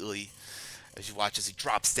tightly. As you watch as he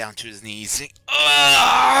drops down to his knees, he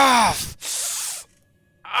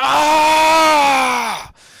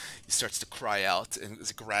starts to cry out, and as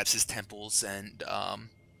he grabs his temples, and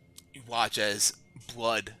you watch as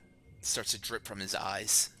blood starts to drip from his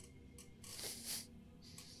eyes.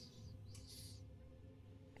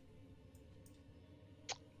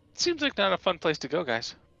 Seems like not a fun place to go,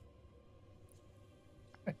 guys.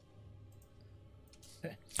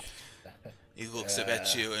 He looks up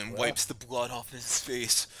at you and wipes the blood off his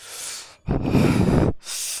face. I'm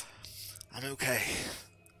okay.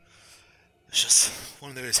 It's just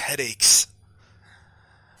one of those headaches.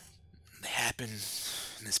 They happen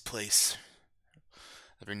in this place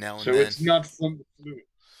every now and So then. it's not from the fluid.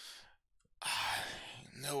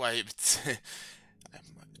 No, it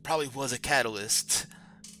probably was a catalyst,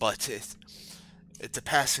 but it's a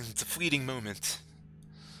fleeting moment.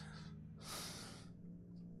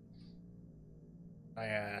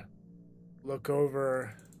 I look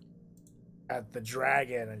over at the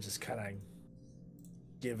dragon and just kind of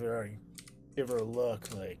give her a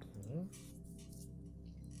look like,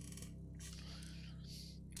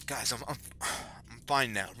 Guys, I'm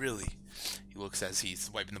fine now, really. He looks as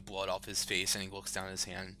he's wiping the blood off his face, and he looks down at his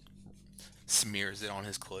hand, smears it on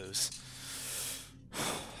his clothes.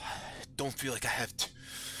 Don't feel like I have to.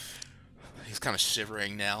 He's kind of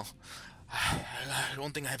shivering now. I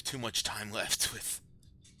don't think I have too much time left with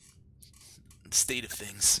the state of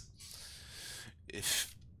things.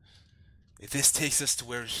 If this takes us to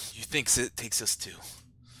where you think it takes us to,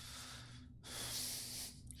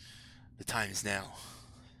 the time is now.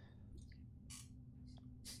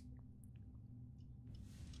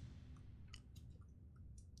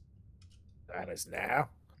 that is now.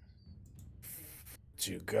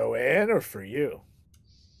 To go in or for you?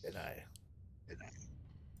 And I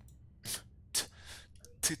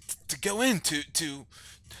To go in to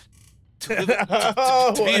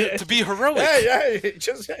live, to be heroic. Hey,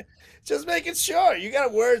 just making sure. You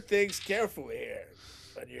gotta word things carefully here.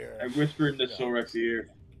 When you're, I whispered into Solrek's ear.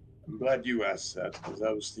 I'm glad you asked that, because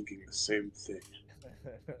I was thinking the same thing.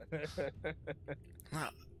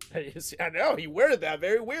 You see, I know he worded that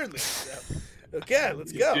very weirdly. So. Okay,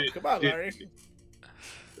 let's go. Come on, Larry.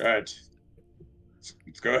 All right,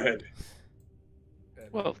 let's go ahead.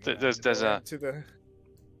 Well, does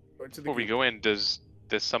before we go in, does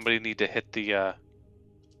somebody need to hit the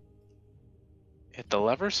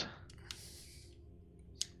levers?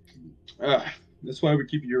 That's why we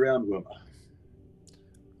keep you around, Wilma.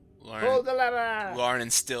 Hold the lever.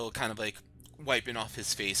 Lauren, still kind of like wiping off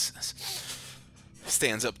his face,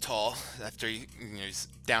 stands up tall after he's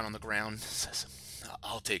down on the ground. Says,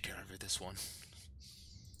 "I'll take care of it. This one."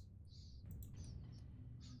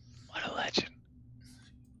 What a legend.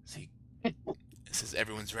 Says,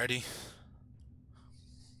 "Everyone's ready."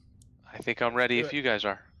 I think I'm ready if you guys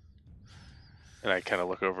are. And I kind of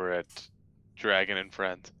look over at Dragon and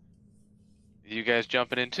Friend. You guys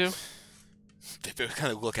jumping in too? They both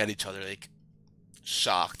kind of look at each other like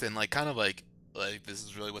shocked and like kind of like this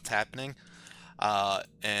is really what's happening.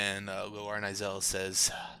 And Lauren Izell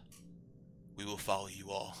says, "We will follow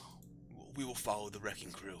you all. We will follow the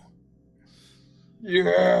wrecking crew."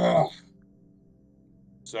 Yeah.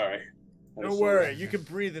 Sorry. Don't worry, you can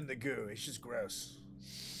breathe in the goo. It's just gross.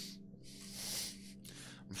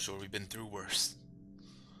 I'm sure we've been through worse.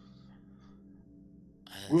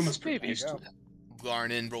 Wilma's pretty Maybe. used to it.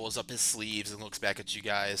 Garnin rolls up his sleeves and looks back at you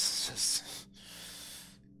guys. Says,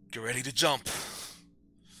 "Get ready to jump."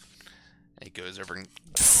 And he goes over and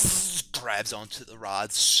grabs onto the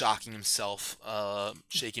rods, shocking himself,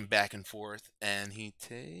 shaking back and forth, and he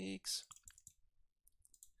takes...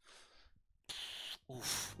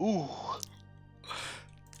 Ooh.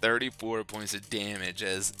 34 points of damage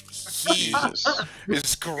as he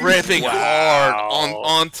is gripping hard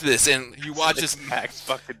onto this, and you watch his max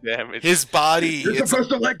fucking damage. His body. You're supposed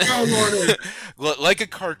to let go, Lauren. Like a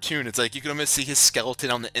cartoon. It's like you can almost see his skeleton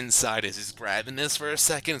on the inside as he's grabbing this for a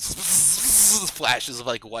second. Flashes of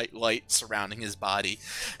like white light surrounding his body,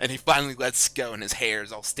 and he finally lets go, and his hair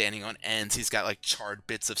is all standing on ends. He's got like charred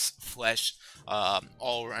bits of flesh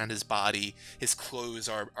all around his body. His clothes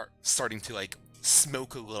are starting to like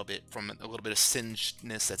smoke a little bit from a little bit of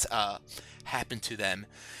singedness that's happened to them,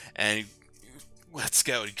 and he lets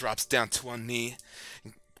go. He drops down to one knee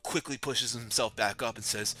and quickly pushes himself back up and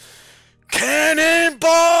says, "Cannonball!"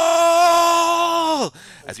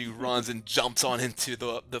 as he runs and jumps on into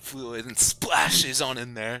the fluid and splashes on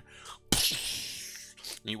in there.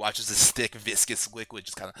 And he watches this thick viscous liquid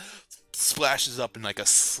just kind of splashes up in like a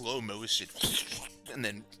slow motion and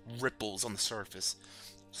then ripples on the surface,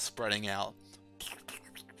 spreading out.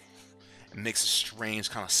 It makes a strange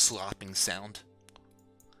kind of slopping sound.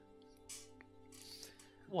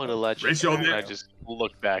 What a legend. Rachel, And I just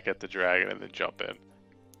look back at the dragon and then jump in.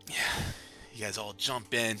 Yeah, you guys all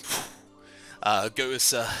jump in.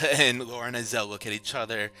 Gosa and Lauren Izell look at each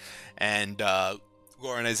other, and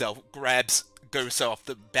Lauren Izell grabs Gosa off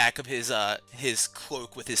the back of his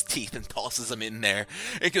cloak with his teeth and tosses him in there.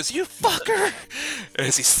 And goes, "You fucker!"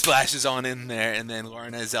 as he splashes on in there, and then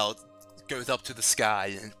Lauren Izell goes up to the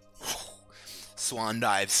sky and swan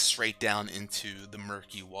dives straight down into the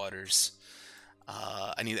murky waters.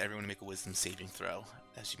 I need everyone to make a wisdom saving throw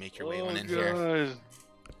as you make your way on in here.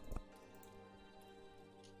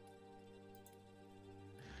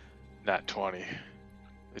 Not 20.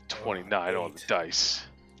 29 on the 8. dice.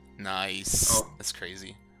 Nice. Oh. That's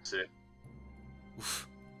crazy. Sick. Oof.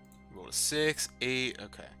 Roll a 6, 8.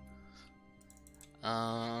 Okay.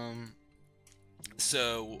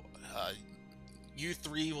 So, you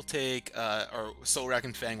three will take, or Solrak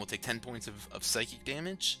and Fang will take 10 points of psychic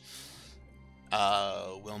damage.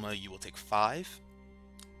 Wilma, you will take 5.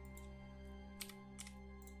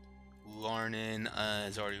 Larnin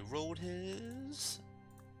has already rolled his.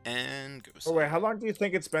 And goes. Oh wait, how long do you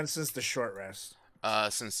think it's been since the short rest?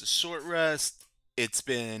 Since the short rest, it's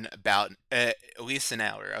been about at least an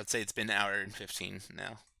hour. I would say it's been an hour and 15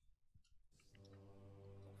 now.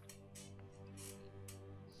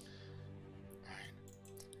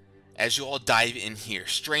 As you all dive in here,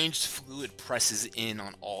 strange fluid presses in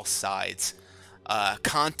on all sides.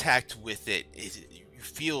 Contact with it, you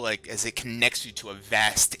feel like as it connects you to a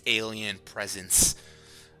vast alien presence.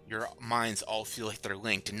 Your minds all feel like they're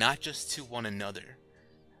linked, not just to one another,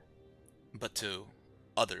 but to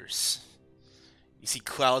others. You see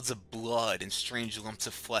clouds of blood and strange lumps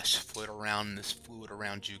of flesh float around in this fluid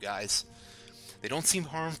around you guys. They don't seem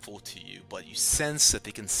harmful to you, but you sense that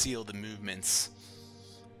they conceal the movements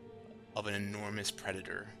of an enormous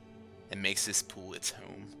predator and makes this pool its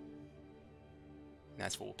home. And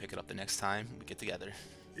that's where we'll pick it up the next time we get together.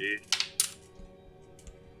 Yeah.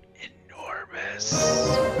 Enormous.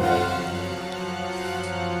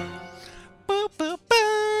 Boop, boop,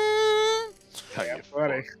 boop. How Yeah, you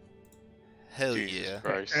buddy. fuck? Hell Jesus yeah.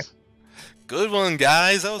 Christ. Good one,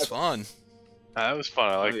 guys. That was fun. That was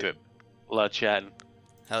fun. I liked yeah. it. A lot of chatting.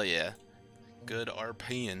 Hell yeah. Good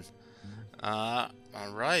RPing.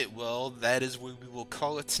 Alright, well, that is where we will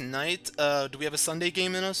call it tonight. Do we have a Sunday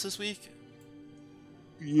game in us this week?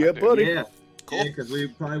 Yeah, do. buddy. Yeah. Cool. Because we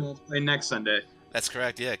probably won't play next Sunday. That's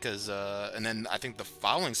correct, yeah, because, and then I think the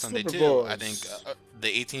following Sunday, Super too. I Bowls. think the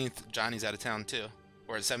 18th, Johnny's out of town, too.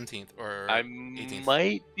 Or the 17th, or I 18th.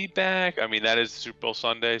 might be back. I mean, that is Super Bowl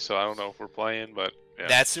Sunday, so I don't know if we're playing, but yeah.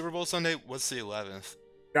 That Super Bowl Sunday? What's the 11th?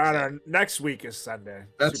 No, next week is Sunday.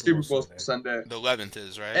 That's Super Bowl Sunday. The 11th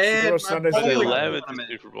is, right? And Bowl Sunday's the the 11th tournament.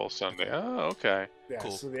 is Super Bowl Sunday. Oh, okay. Yeah,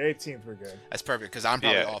 Cool. so the 18th we're good. That's perfect, because I'm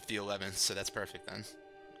probably Yeah. off the 11th, so that's perfect then.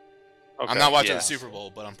 Okay. I'm not watching yeah. the Super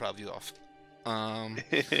Bowl, but I'm probably off.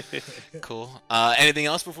 Cool. Anything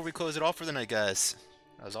else before we close it off for the night, guys?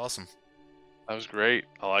 That was awesome. That was great.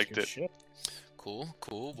 I liked Good it. shit. Cool.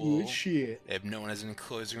 Good Well, shit. if no one has any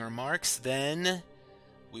closing remarks, then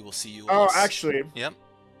we will see you Oh, all. actually, Yep.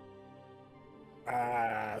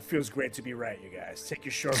 feels great to be right, you guys. Take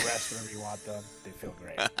your short rest whenever you want them. They feel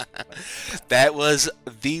great. That was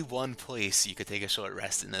the one place you could take a short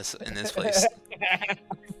rest in this place.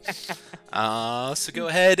 So go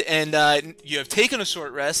ahead and you have taken a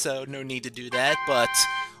short rest, so no need to do that. But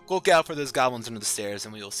look out for those goblins under the stairs,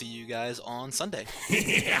 and we will see you guys on Sunday.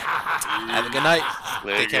 Have a good night.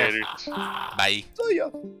 Later, Take care. Gators. Bye. See ya.